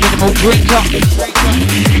 minimal drinker,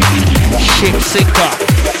 shit sinker.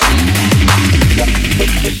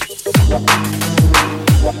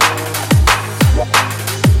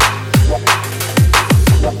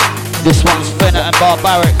 This one's Fenner and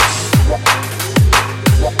Barbarics.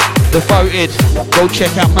 Devoted. Go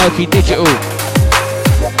check out Murky Digital.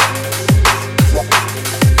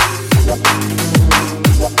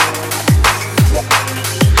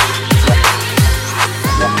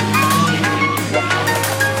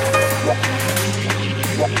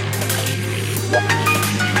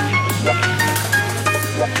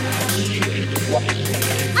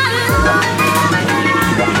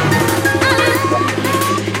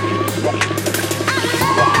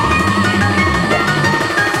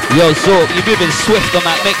 Yo, Zork, you're moving swift on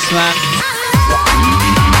that mix, man.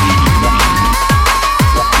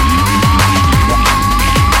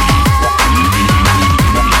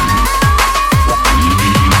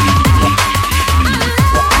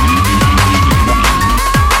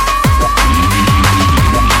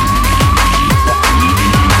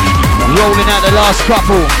 Rolling out the last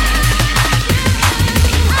couple.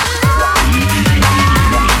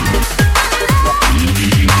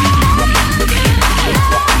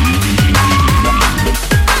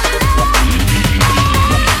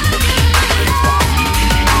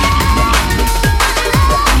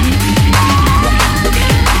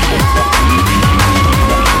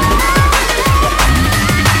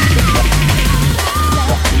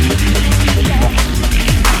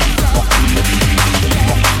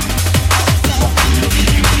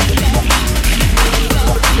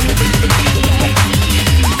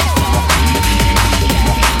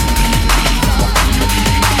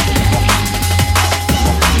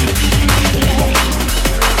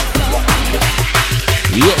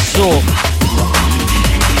 talk.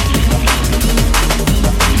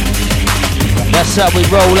 That's how we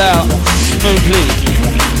roll out smoothly.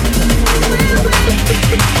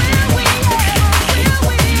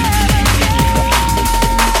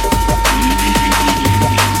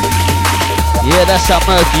 Yeah, that's how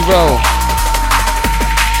Murky roll.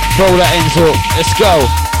 Roll that ends up. Let's go.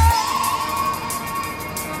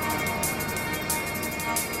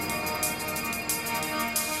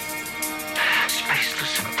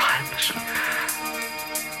 Spaceless and timeless.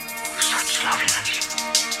 Such loveliness.